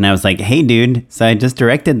 And I was like, hey, dude, so I just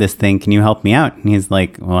directed this thing. Can you help me out? And he's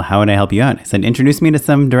like, well, how would I help you out? I said, introduce me to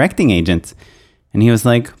some directing agents. And he was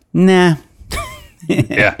like, nah.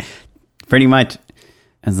 Yeah. Pretty much.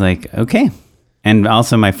 I was like, okay. And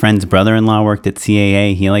also my friend's brother-in-law worked at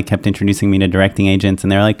CAA. He kept introducing me to directing agents,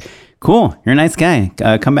 and they're like, cool, you're a nice guy.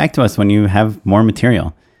 Come back to us when you have more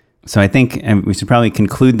material. So I think we should probably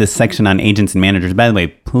conclude this section on agents and managers. By the way,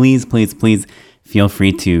 please feel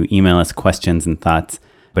free to email us questions and thoughts.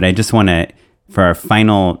 But I just want to, for our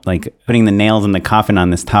final, putting the nails in the coffin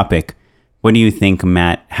on this topic, what do you think,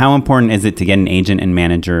 Matt? How important is it to get an agent and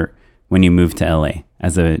manager when you move to LA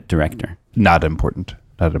as a director? Not important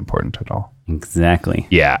at all. Exactly.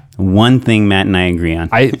 Yeah. One thing Matt and I agree on.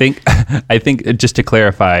 I think just to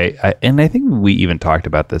clarify, and I think we even talked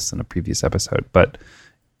about this in a previous episode, but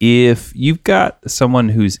if you've got someone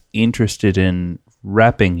who's interested in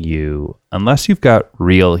repping you, unless you've got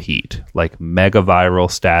real heat, like mega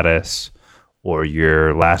viral status, or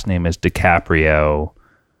your last name is DiCaprio,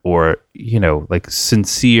 or,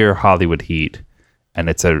 sincere Hollywood heat, and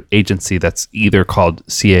it's an agency that's either called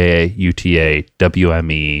CAA, UTA,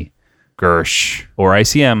 WME, Gersh, or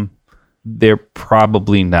ICM, they're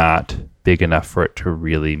probably not big enough for it to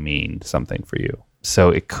really mean something for you. So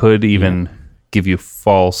it could even give you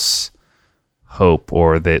false hope,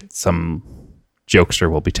 or that some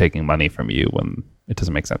jokester will be taking money from you when it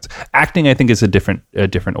doesn't make sense. Acting, I think, is a different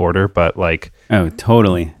order, but Oh,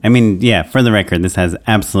 totally. I mean, yeah, for the record, this has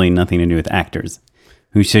absolutely nothing to do with actors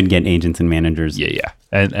who should get agents and managers. Yeah.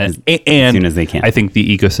 And as soon as they can. I think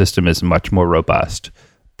the ecosystem is much more robust.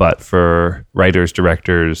 But for writers,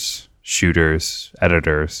 directors, shooters,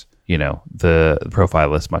 editors, the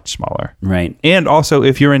profile is much smaller. Right. And also,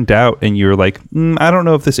 if you're in doubt and you're like, I don't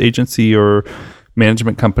know if this agency or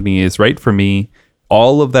management company is right for me,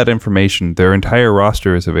 all of that information, their entire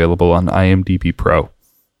roster is available on IMDb Pro.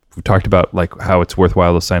 We've talked about how it's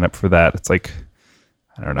worthwhile to sign up for that. It's I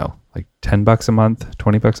don't know, $10 a month,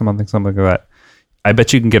 $20 a month, something like that. I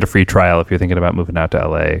bet you can get a free trial if you're thinking about moving out to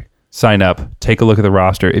LA. Sign up, take a look at the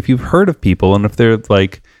roster. If you've heard of people and if they're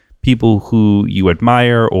people who you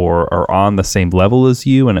admire or are on the same level as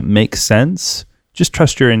you and it makes sense, just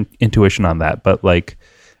trust your intuition on that. But like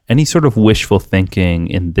any sort of wishful thinking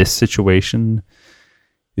in this situation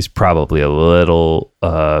is probably a little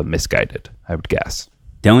misguided, I would guess.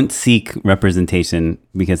 Don't seek representation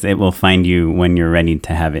because it will find you when you're ready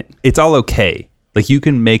to have it. It's all okay. Like you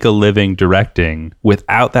can make a living directing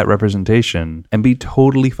without that representation and be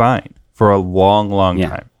totally fine for a long, long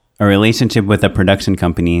time. A relationship with a production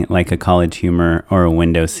company like a College Humor or a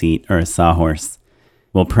Window Seat or a Sawhorse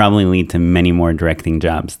will probably lead to many more directing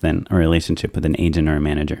jobs than a relationship with an agent or a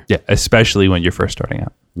manager. Yeah, especially when you're first starting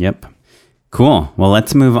out. Yep. Cool. Well,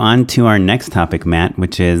 let's move on to our next topic, Matt,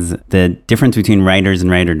 which is the difference between writers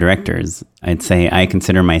and writer-directors. I'd say I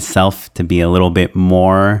consider myself to be a little bit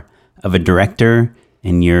more of a director,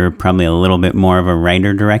 and you're probably a little bit more of a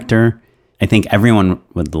writer-director. I think everyone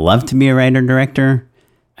would love to be a writer-director.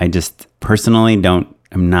 I just personally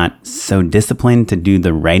I'm not so disciplined to do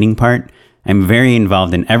the writing part. I'm very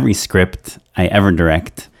involved in every script I ever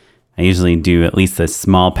direct. I usually do at least a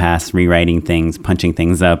small pass, rewriting things, punching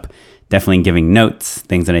things up, definitely giving notes,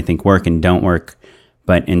 things that I think work and don't work.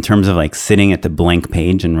 But in terms of like sitting at the blank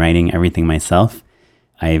page and writing everything myself,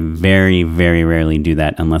 I very, very rarely do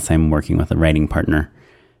that unless I'm working with a writing partner.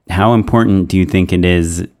 How important do you think it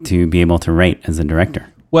is to be able to write as a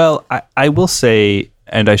director? Well, I will say,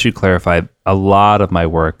 and I should clarify, a lot of my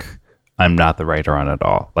work, I'm not the writer on at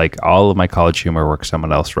all. Like all of my College Humor work,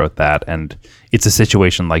 someone else wrote that. And it's a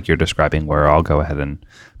situation like you're describing where I'll go ahead and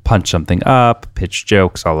punch something up, pitch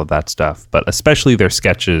jokes, all of that stuff. But especially their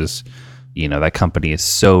sketches, you know, that company is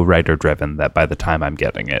so writer driven that by the time I'm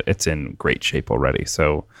getting it, it's in great shape already.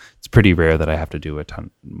 So it's pretty rare that I have to do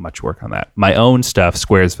much work on that. My own stuff,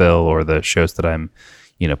 Squaresville or the shows that I'm,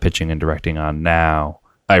 you know, pitching and directing on now,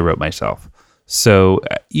 I wrote myself. So,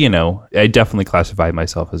 you know, I definitely classify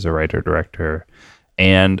myself as a writer-director.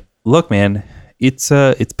 And look, man, it's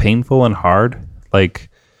painful and hard. Like,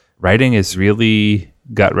 writing is really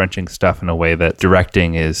gut-wrenching stuff in a way that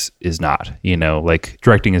directing is not. You know, like,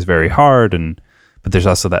 directing is very hard, but there's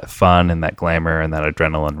also that fun and that glamour and that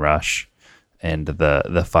adrenaline rush and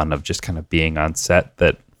the fun of just kind of being on set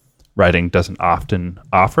that writing doesn't often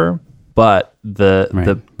offer. But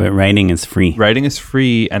but writing is free. Writing is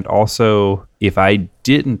free, and also if I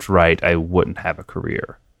didn't write, I wouldn't have a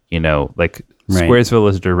career. You know, like Squaresville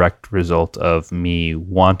is a direct result of me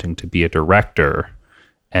wanting to be a director,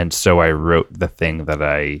 and so I wrote the thing that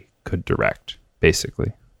I could direct,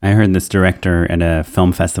 basically. I heard this director at a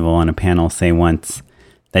film festival on a panel say once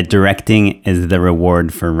that directing is the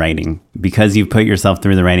reward for writing. Because you put yourself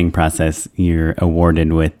through the writing process, you're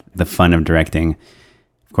awarded with the fun of directing.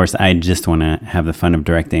 Of course, I just want to have the fun of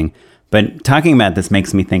directing. But talking about this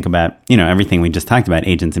makes me think about, you know, everything we just talked about,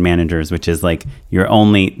 agents and managers, which is like they're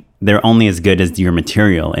only as good as your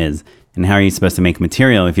material is. And how are you supposed to make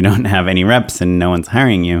material if you don't have any reps and no one's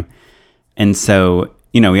hiring you? And so,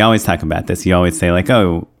 you know, we always talk about this. You always say like,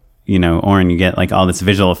 oh, you know, Oren, you get like all this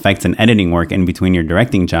visual effects and editing work in between your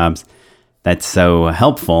directing jobs. That's so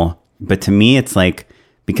helpful. But to me, it's like,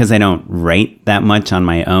 because I don't write that much on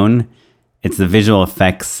my own, it's the visual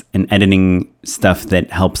effects and editing stuff that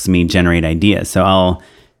helps me generate ideas. So I'll,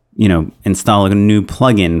 you know, install a new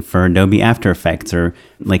plugin for Adobe After Effects or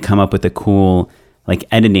like come up with a cool like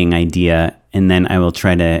editing idea. And then I will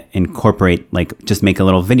try to incorporate, like just make a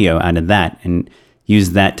little video out of that and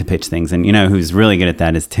use that to pitch things. And you know, who's really good at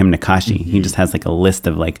that is Tim Nakashi. Mm-hmm. He just has like a list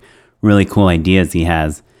of like really cool ideas he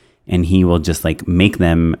has, and he will just like make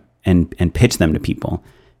them and pitch them to people.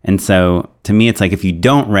 And so to me, it's like, if you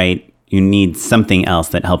don't write, you need something else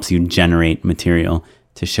that helps you generate material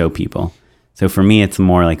to show people. So for me, it's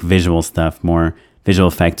more like visual stuff, more visual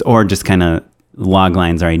effects, or just kind of log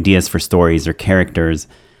lines or ideas for stories or characters.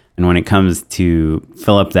 And when it comes to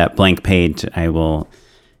fill up that blank page, I will,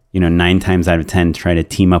 you know, 9 times out of 10, try to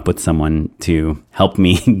team up with someone to help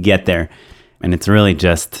me get there. And it's really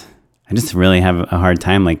just, I just really have a hard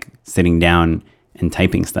time like sitting down and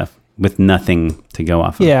typing stuff with nothing to go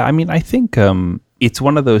off of. Yeah, I mean, I think it's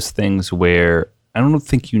one of those things where I don't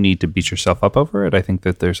think you need to beat yourself up over it. I think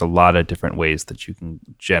that there's a lot of different ways that you can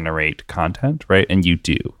generate content, right? And you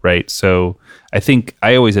do, right? So I think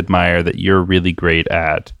I always admire that you're really great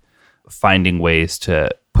at finding ways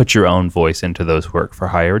to put your own voice into those work for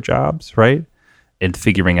hire jobs, right? And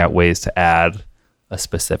figuring out ways to add a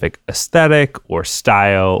specific aesthetic or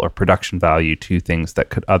style or production value to things that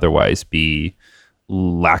could otherwise be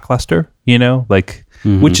lackluster, you know, like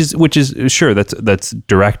which is sure, that's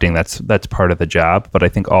directing, that's part of the job, but I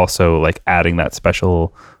think also like adding that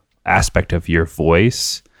special aspect of your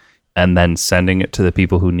voice and then sending it to the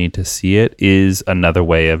people who need to see it is another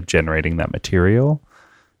way of generating that material,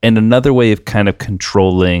 and another way of kind of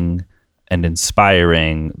controlling and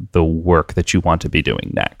inspiring the work that you want to be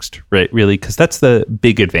doing next, right? Really, because that's the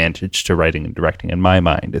big advantage to writing and directing in my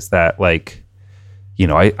mind, is that, like, you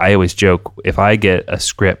know, I always joke, if I get a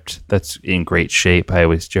script that's in great shape, I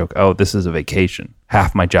always joke, oh, this is a vacation.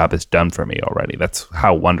 Half my job is done for me already. That's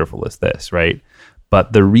how wonderful is this, right?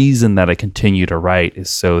 But the reason that I continue to write is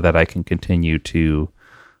so that I can continue to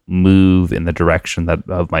move in the direction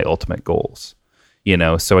of my ultimate goals. You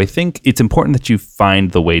know, so I think it's important that you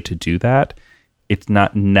find the way to do that. It's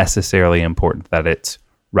not necessarily important that it's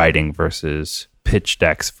writing versus pitch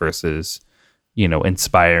decks versus, you know,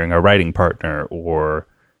 inspiring a writing partner or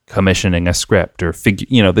commissioning a script or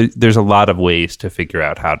there's a lot of ways to figure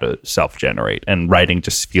out how to self-generate, and writing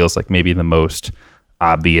just feels like maybe the most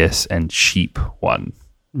obvious and cheap one.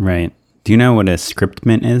 Right. Do you know what a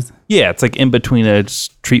scriptment is? Yeah, it's like in between a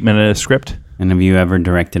treatment and a script. And have you ever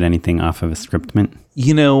directed anything off of a scriptment?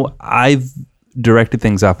 You know, I've directed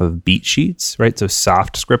things off of beat sheets, right? So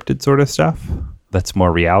soft scripted sort of stuff. That's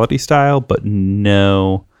more reality style, but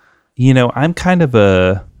no. You know, I'm kind of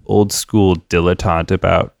a old school dilettante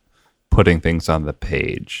about putting things on the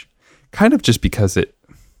page. Kind of just because it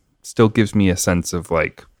still gives me a sense of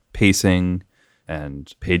like pacing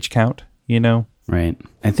and page count, you know? Right.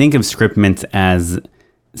 I think of scriptments as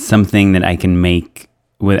something that I can make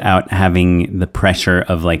without having the pressure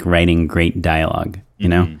of like writing great dialogue, you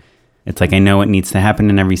know? It's like I know what needs to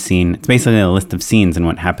happen in every scene. It's basically a list of scenes and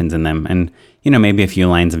what happens in them. And, you know, maybe a few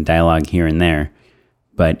lines of dialogue here and there,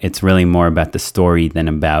 but it's really more about the story than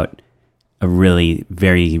about a really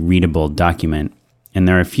very readable document. And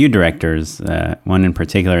there are a few directors, one in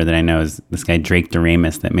particular that I know is this guy Drake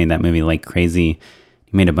Doremus that made that movie Like Crazy.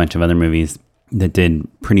 He made a bunch of other movies that did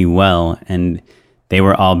pretty well, and they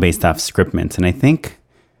were all based off scriptments. And I think,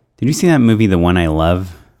 did you see that movie, The One I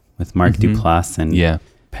Love, with Mark Duplass and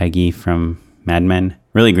Peggy from Mad Men?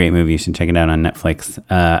 Really great movie. You should check it out on Netflix.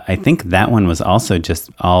 I think that one was also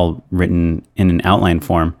just all written in an outline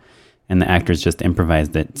form, and the actors just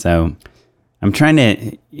improvised it. So I'm trying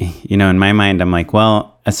to, you know, in my mind, I'm like,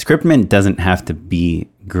 well, a scriptment doesn't have to be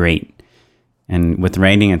great. And with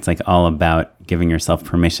writing, it's like all about giving yourself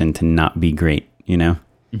permission to not be great, you know?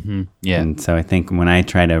 Yeah. And so I think when I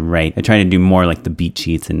try to write, I try to do more like the beat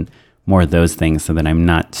sheets and more of those things so that I'm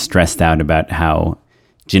not stressed out about how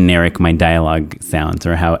generic my dialogue sounds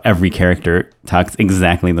or how every character talks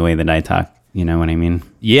exactly the way that I talk. You know what I mean?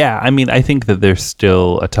 Yeah. I mean, I think that there's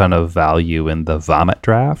still a ton of value in the vomit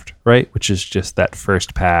draft, right? Which is just that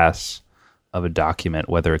first pass of a document,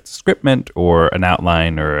 whether it's a scriptment or an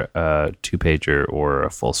outline or a 2-pager or a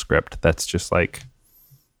full script. That's just like,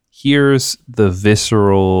 here's the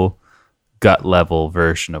visceral gut level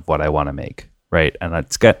version of what I want to make, right? And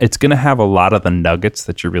it's going to have a lot of the nuggets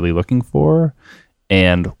that you're really looking for.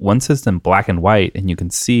 And once it's in black and white and you can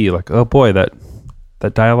see like, oh boy, that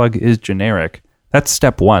dialogue is generic, that's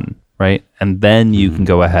step one, right? And then you can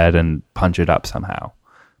go ahead and punch it up somehow.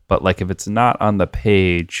 But like if it's not on the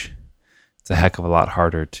page, it's a heck of a lot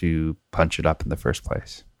harder to punch it up in the first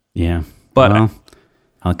place. Yeah. But well,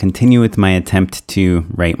 I'll continue with my attempt to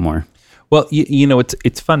write more. Well, you know,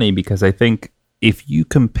 it's funny because I think if you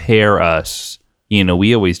compare us, you know,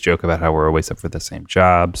 we always joke about how we're always up for the same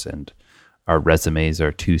jobs and our resumes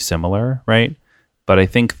are too similar, right? But I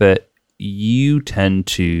think that you tend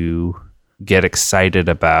to get excited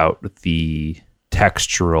about the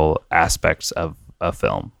textural aspects of a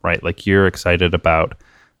film, right? Like you're excited about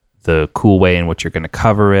the cool way in which you're going to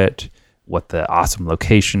cover it, what the awesome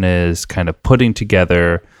location is, kind of putting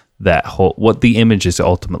together that whole, what the image is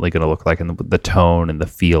ultimately going to look like and the tone and the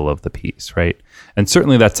feel of the piece, right? And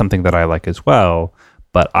certainly that's something that I like as well,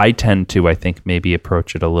 but I tend to, I think, maybe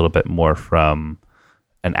approach it a little bit more from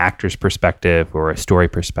an actor's perspective or a story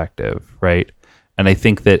perspective, right? And I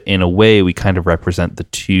think that in a way we kind of represent the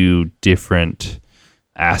two different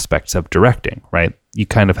aspects of directing, right? You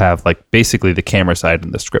kind of have like basically the camera side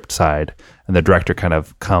and the script side, and the director kind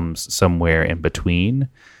of comes somewhere in between.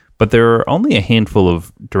 But there are only a handful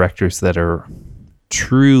of directors that are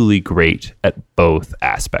truly great at both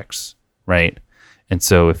aspects, right? And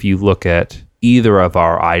so if you look at either of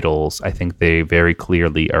our idols, I think they very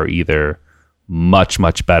clearly are either much,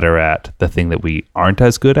 much better at the thing that we aren't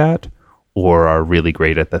as good at, or are really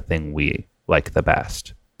great at the thing we like the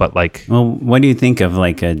best. But like, well, what do you think of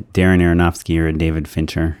like a Darren Aronofsky or a David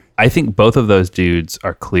Fincher? I think both of those dudes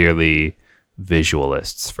are clearly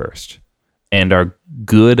visualists first and are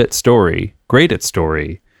good at story, great at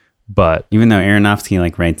story, but even though Aronofsky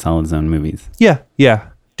like writes all his own movies. Yeah.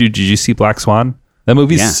 Dude, did you see Black Swan? That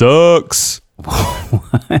movie Yeah. sucks.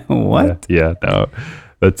 What? Yeah, no.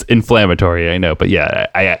 That's inflammatory, I know. But yeah,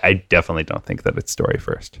 I definitely don't think that it's story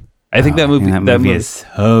first. I think that movie is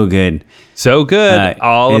so good. so good.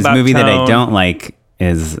 All his about movie that I tone. don't like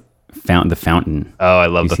is The Fountain. Oh, I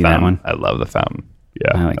love You the see that fountain. one? I love the fountain.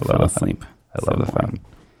 Yeah, I love fell the asleep. I love the boring. fountain.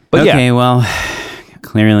 But Okay, well,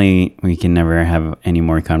 clearly we can never have any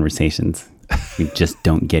more conversations. We just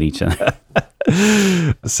don't get each other.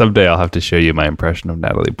 someday I'll have to show you my impression of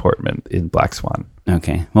Natalie Portman in Black Swan.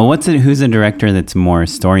 Okay. Well, who's a director that's more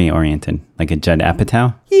story oriented? Like a Judd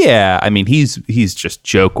Apatow? Yeah, I mean he's just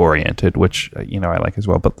joke oriented, which I like as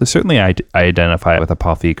well. But certainly I identify with a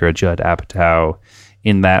Paul Feig or a Judd Apatow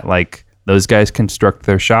in that like those guys construct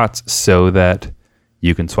their shots so that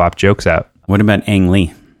you can swap jokes out. What about Ang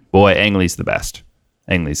Lee? Boy, Ang Lee's the best.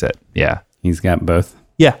 Ang Lee's it. Yeah. He's got both.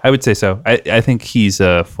 Yeah, I would say so. I think he's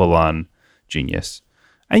a full-on genius.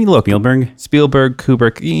 And look, Spielberg,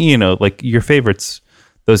 Kubrick, like your favorites,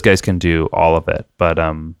 those guys can do all of it. But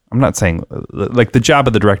I'm not saying, like the job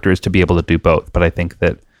of the director is to be able to do both. But I think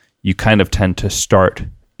that you kind of tend to start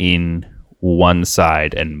in one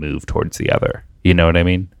side and move towards the other. You know what I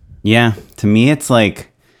mean? Yeah. To me, it's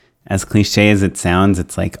like, as cliche as it sounds,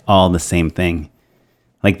 it's like all the same thing.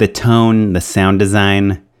 Like the tone, the sound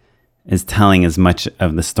design is telling as much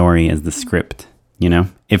of the story as the script,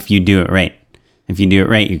 if you do it right. If you do it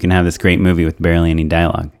right, you can have this great movie with barely any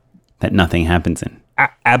dialogue that nothing happens in.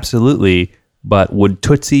 Absolutely. But would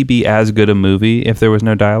Tootsie be as good a movie if there was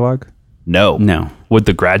no dialogue? No. No. Would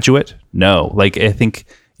The Graduate? No. Like, I think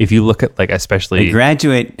if you look at, like, especially... The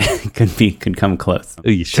Graduate could come close.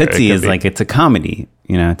 Sure, Tootsie is like, it's a comedy.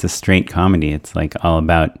 It's a straight comedy. It's like all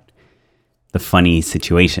about the funny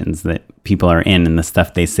situations that people are in and the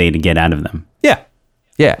stuff they say to get out of them. Yeah.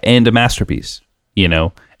 Yeah. And a masterpiece,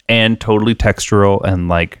 and totally textural and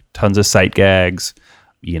like tons of sight gags,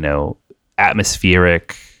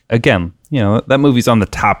 atmospheric. Again, that movie's on the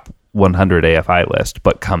top 100 AFI list,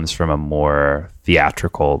 but comes from a more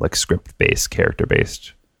theatrical, like script-based,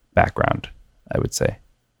 character-based background, I would say.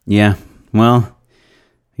 Yeah. Well,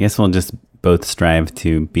 I guess we'll just both strive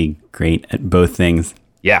to be great at both things.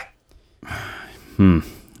 Yeah.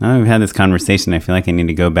 Now that we've had this conversation, I feel like I need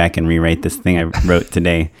to go back and rewrite this thing I wrote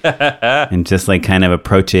today and just like kind of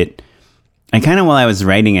approach it. While I was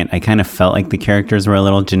writing it, I kind of felt like the characters were a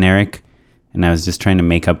little generic and I was just trying to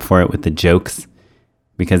make up for it with the jokes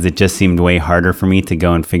because it just seemed way harder for me to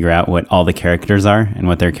go and figure out what all the characters are and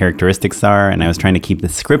what their characteristics are. And I was trying to keep the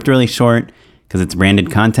script really short because it's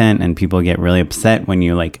branded content and people get really upset when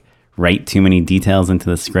you like write too many details into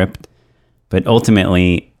the script. But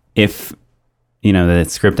ultimately, if the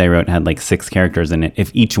script I wrote had like 6 characters in it, if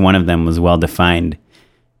each one of them was well defined,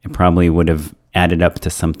 it probably would have added up to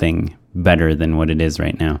something better than what it is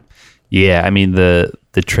right now. Yeah, I mean the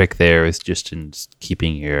trick there is just in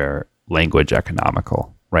keeping your language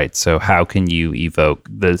economical, right? So how can you evoke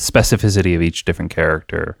the specificity of each different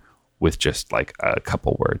character with just like a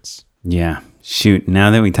couple words? Yeah. Shoot, now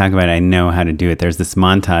that we talk about it, I know how to do it. There's this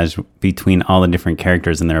montage between all the different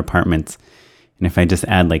characters in their apartments. And if I just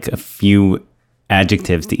add like a few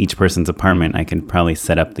adjectives to each person's apartment, I can probably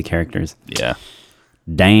set up the characters. Yeah.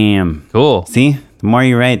 Damn. Cool. See, the more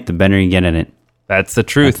you write, the better you get at it. That's the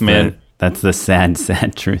truth, man. That's the sad,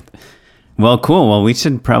 sad truth. Well, cool. Well, we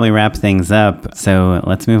should probably wrap things up. So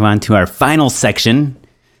let's move on to our final section.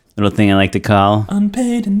 Little thing I like to call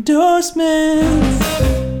Unpaid endorsements.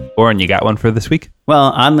 Oren, you got one for this week?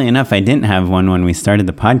 Well, oddly enough, I didn't have one when we started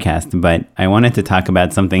the podcast, but I wanted to talk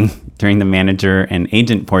about something during the manager and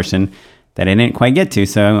agent portion that I didn't quite get to,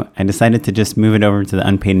 so I decided to just move it over to the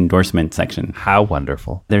unpaid endorsement section. How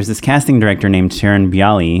wonderful. There's this casting director named Sharon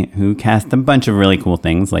Bialy who cast a bunch of really cool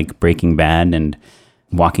things like Breaking Bad and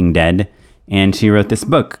Walking Dead, and she wrote this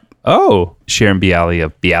book. Oh, Sharon Bialy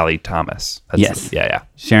of Bialy Thomas. Yes. Yeah.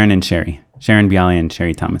 Sharon Bialy and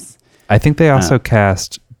Sherry Thomas. I think they also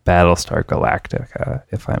cast Battlestar Galactica,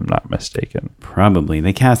 if I'm not mistaken. Probably.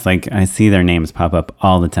 They cast, I see their names pop up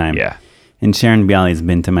all the time. Yeah. And Sharon Bialy's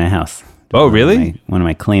been to my house. Oh, really? One of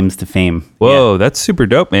my claims to fame. Whoa, that's super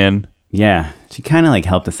dope, man. Yeah. She kind of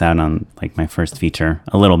helped us out on my first feature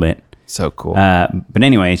a little bit. So cool. But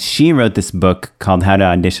anyway, she wrote this book called How to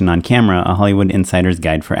Audition on Camera, A Hollywood Insider's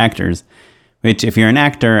Guide for Actors, which if you're an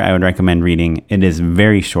actor, I would recommend reading. It is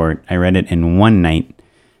very short. I read it in one night.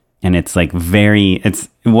 And it's it's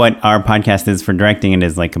what our podcast is for directing. It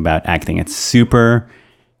is about acting. It's super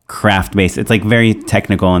craft based. It's very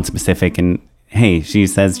technical and specific. And hey, she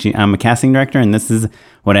says I'm a casting director and this is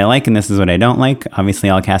what I like and this is what I don't like. Obviously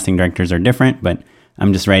all casting directors are different, but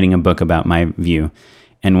I'm just writing a book about my view.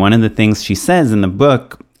 And one of the things she says in the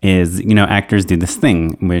book is, actors do this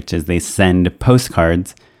thing, which is they send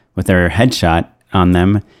postcards with their headshot on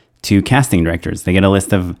them to casting directors. They get a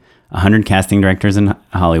list of 100 casting directors in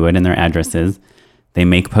Hollywood and their addresses. They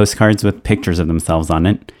make postcards with pictures of themselves on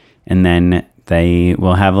it. And then they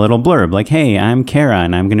will have a little blurb like, hey, I'm Kara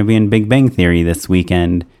and I'm going to be in Big Bang Theory this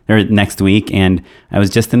weekend or next week. And I was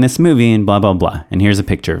just in this movie and blah, blah, blah. And here's a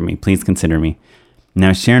picture of me. Please consider me.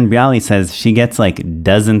 Now, Sharon Bialy says she gets like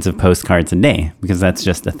dozens of postcards a day because that's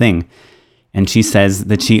just a thing. And she says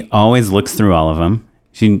that she always looks through all of them.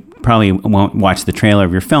 She probably won't watch the trailer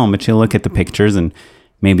of your film, but she'll look at the pictures and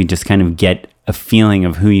maybe just kind of get a feeling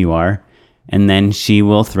of who you are. And then she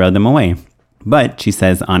will throw them away. But she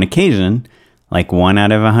says on occasion, like 1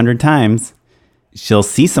 out of 100 times, she'll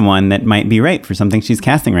see someone that might be right for something she's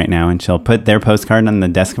casting right now. And she'll put their postcard on the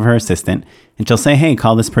desk of her assistant. And she'll say, hey,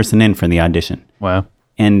 call this person in for the audition. Wow.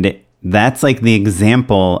 And that's like the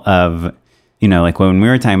example of, like when we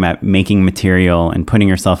were talking about making material and putting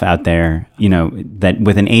yourself out there, that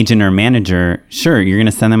with an agent or manager, sure, you're going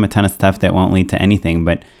to send them a ton of stuff that won't lead to anything.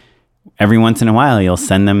 But every once in a while, you'll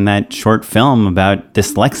send them that short film about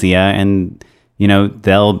dyslexia and,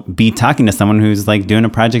 they'll be talking to someone who's like doing a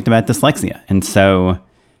project about dyslexia. And so,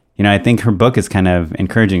 I think her book is kind of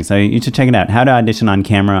encouraging. So you should check it out. How to Audition on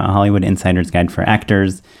Camera, a Hollywood Insider's Guide for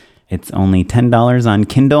Actors. It's only $10 on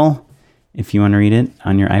Kindle if you want to read it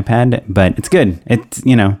on your iPad, but it's good. It's, if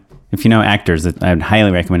you know actors, I would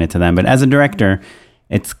highly recommend it to them. But as a director,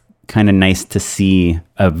 it's kind of nice to see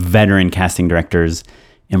a veteran casting director's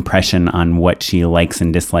impression on what she likes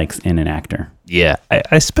and dislikes in an actor. Yeah, I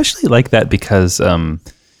especially like that because,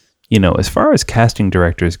 as far as casting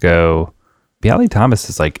directors go, Bialy Thomas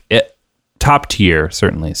is like top tier,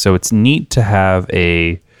 certainly. So it's neat to have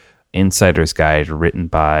a insider's guide written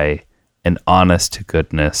by an honest to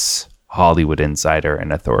goodness Hollywood insider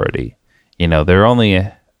and authority. There are only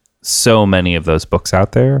so many of those books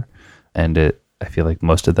out there, and I feel like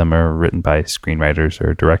most of them are written by screenwriters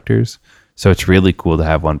or directors. So it's really cool to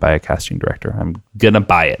have one by a casting director. I'm going to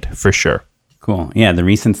buy it for sure. Cool. Yeah, the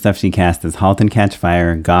recent stuff she cast is *Halt and Catch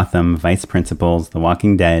Fire*, *Gotham*, *Vice Principals*, *The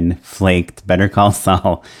Walking Dead*, *Flaked*, *Better Call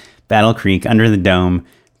Saul*, *Battle Creek*, *Under the Dome*,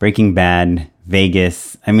 *Breaking Bad*,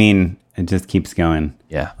 *Vegas*. I mean, it just keeps going.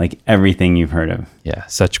 Yeah. Like everything you've heard of. Yeah,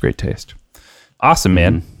 such great taste. Awesome,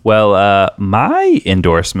 man. Mm-hmm. Well, my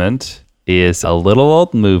endorsement is a little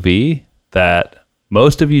old movie that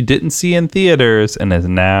most of you didn't see in theaters and is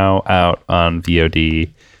now out on VOD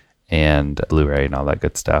and Blu-ray and all that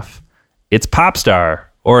good stuff. It's Popstar.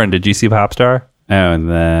 Oren, did you see Popstar? Oh,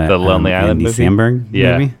 the Lonely Island Andy movie? Samberg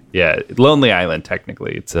movie? Yeah, Lonely Island,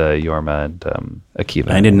 technically. It's Yorma and Akiva.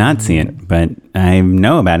 I did not see it, but I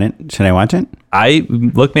know about it. Should I watch it?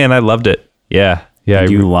 Look, man, I loved it. Yeah.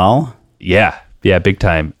 Did you lull? Yeah, big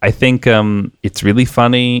time. I think it's really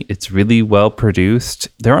funny. It's really well produced.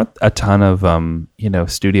 There aren't a ton of,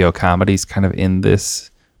 studio comedies kind of in this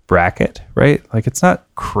bracket, right? Like, it's not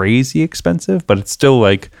crazy expensive, but it's still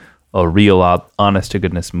like a real honest to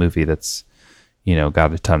goodness movie that's,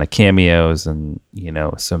 got a ton of cameos and,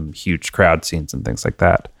 some huge crowd scenes and things like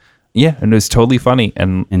that. Yeah, and it was totally funny.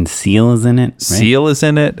 And Seal is in it, right? Seal is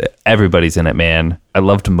in it. Everybody's in it, man. I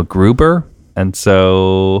loved MacGruber.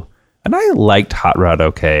 And I liked Hot Rod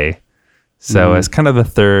okay. So as kind of the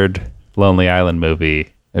third Lonely Island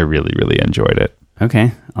movie, I really, really enjoyed it.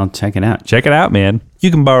 Okay, I'll check it out. Check it out, man.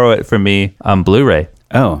 You can borrow it from me on Blu-ray.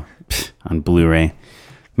 Oh, on Blu-ray. I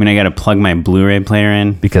mean, I got to plug my Blu-ray player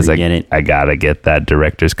in because I got to get that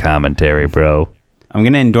director's commentary, bro. I'm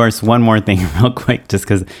going to endorse one more thing real quick just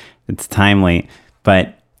because it's timely.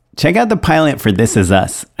 But check out the pilot for This Is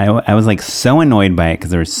Us. I was like so annoyed by it because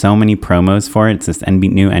there were so many promos for it. It's this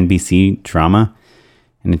new NBC drama.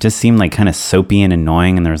 And it just seemed like kind of soapy and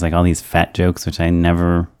annoying. And there was like all these fat jokes, which I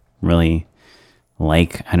never really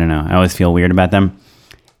like. I don't know. I always feel weird about them.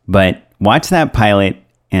 But watch that pilot.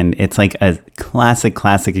 And it's like a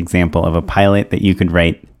classic example of a pilot that you could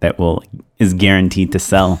write that is guaranteed to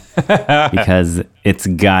sell because it's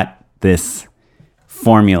got this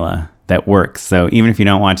formula that works. So even if you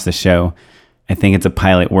don't watch the show, I think it's a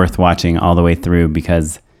pilot worth watching all the way through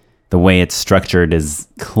because the way it's structured is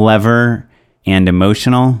clever and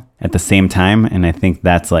emotional at the same time. And I think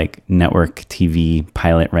that's like network TV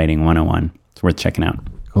pilot writing 101. It's worth checking out.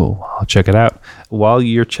 Cool. I'll check it out. While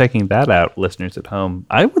you're checking that out, listeners at home,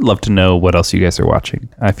 I would love to know what else you guys are watching.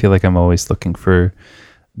 I feel like I'm always looking for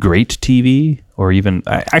great TV or even...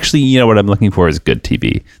 Actually, what I'm looking for is good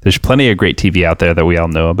TV. There's plenty of great TV out there that we all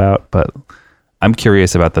know about, but I'm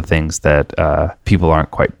curious about the things that people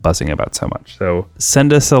aren't quite buzzing about so much. So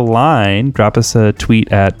send us a line, drop us a tweet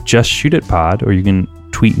at JustShootItPod, or you can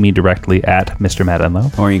tweet me directly at Mr. Matt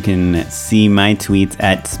Enlow. Or you can see my tweets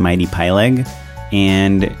at SmiteyPyleg.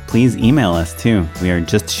 And please email us too. We are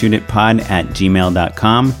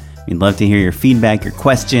justshootitpod@gmail.com. We'd love to hear your feedback, your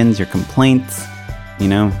questions, your complaints. You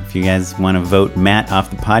know, if you guys want to vote Matt off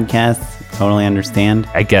the podcast, totally understand.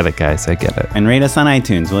 I get it, guys. I get it. And rate us on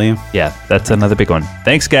iTunes, will you? Yeah, that's another big one.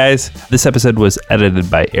 Thanks, guys. This episode was edited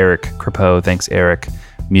by Eric Crepeau. Thanks, Eric.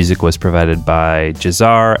 Music was provided by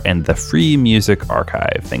Jazar and the Free Music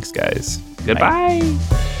Archive. Thanks, guys. Goodbye. Bye.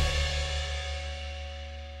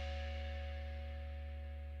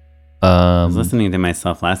 I was listening to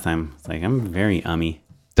myself last time. It's like, I'm very ummy.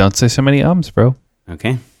 Don't say so many ums, bro.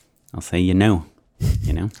 Okay. I'll say you know.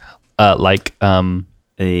 You know? I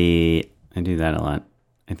do that a lot.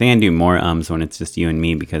 I think I do more ums when it's just you and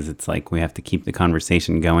me because it's like we have to keep the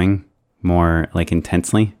conversation going more like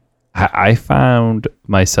intensely. I found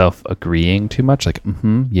myself agreeing too much, like,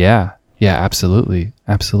 yeah, absolutely.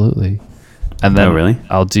 And then really?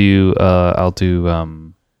 I'll do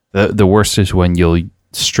the worst is when you'll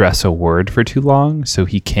stress a word for too long so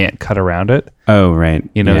he can't cut around it. Oh, right.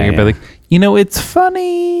 You know, you'll be like, it's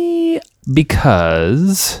funny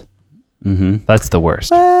because that's the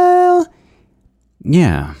worst. Well,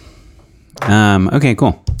 yeah. Okay,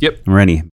 cool. Yep. I'm ready.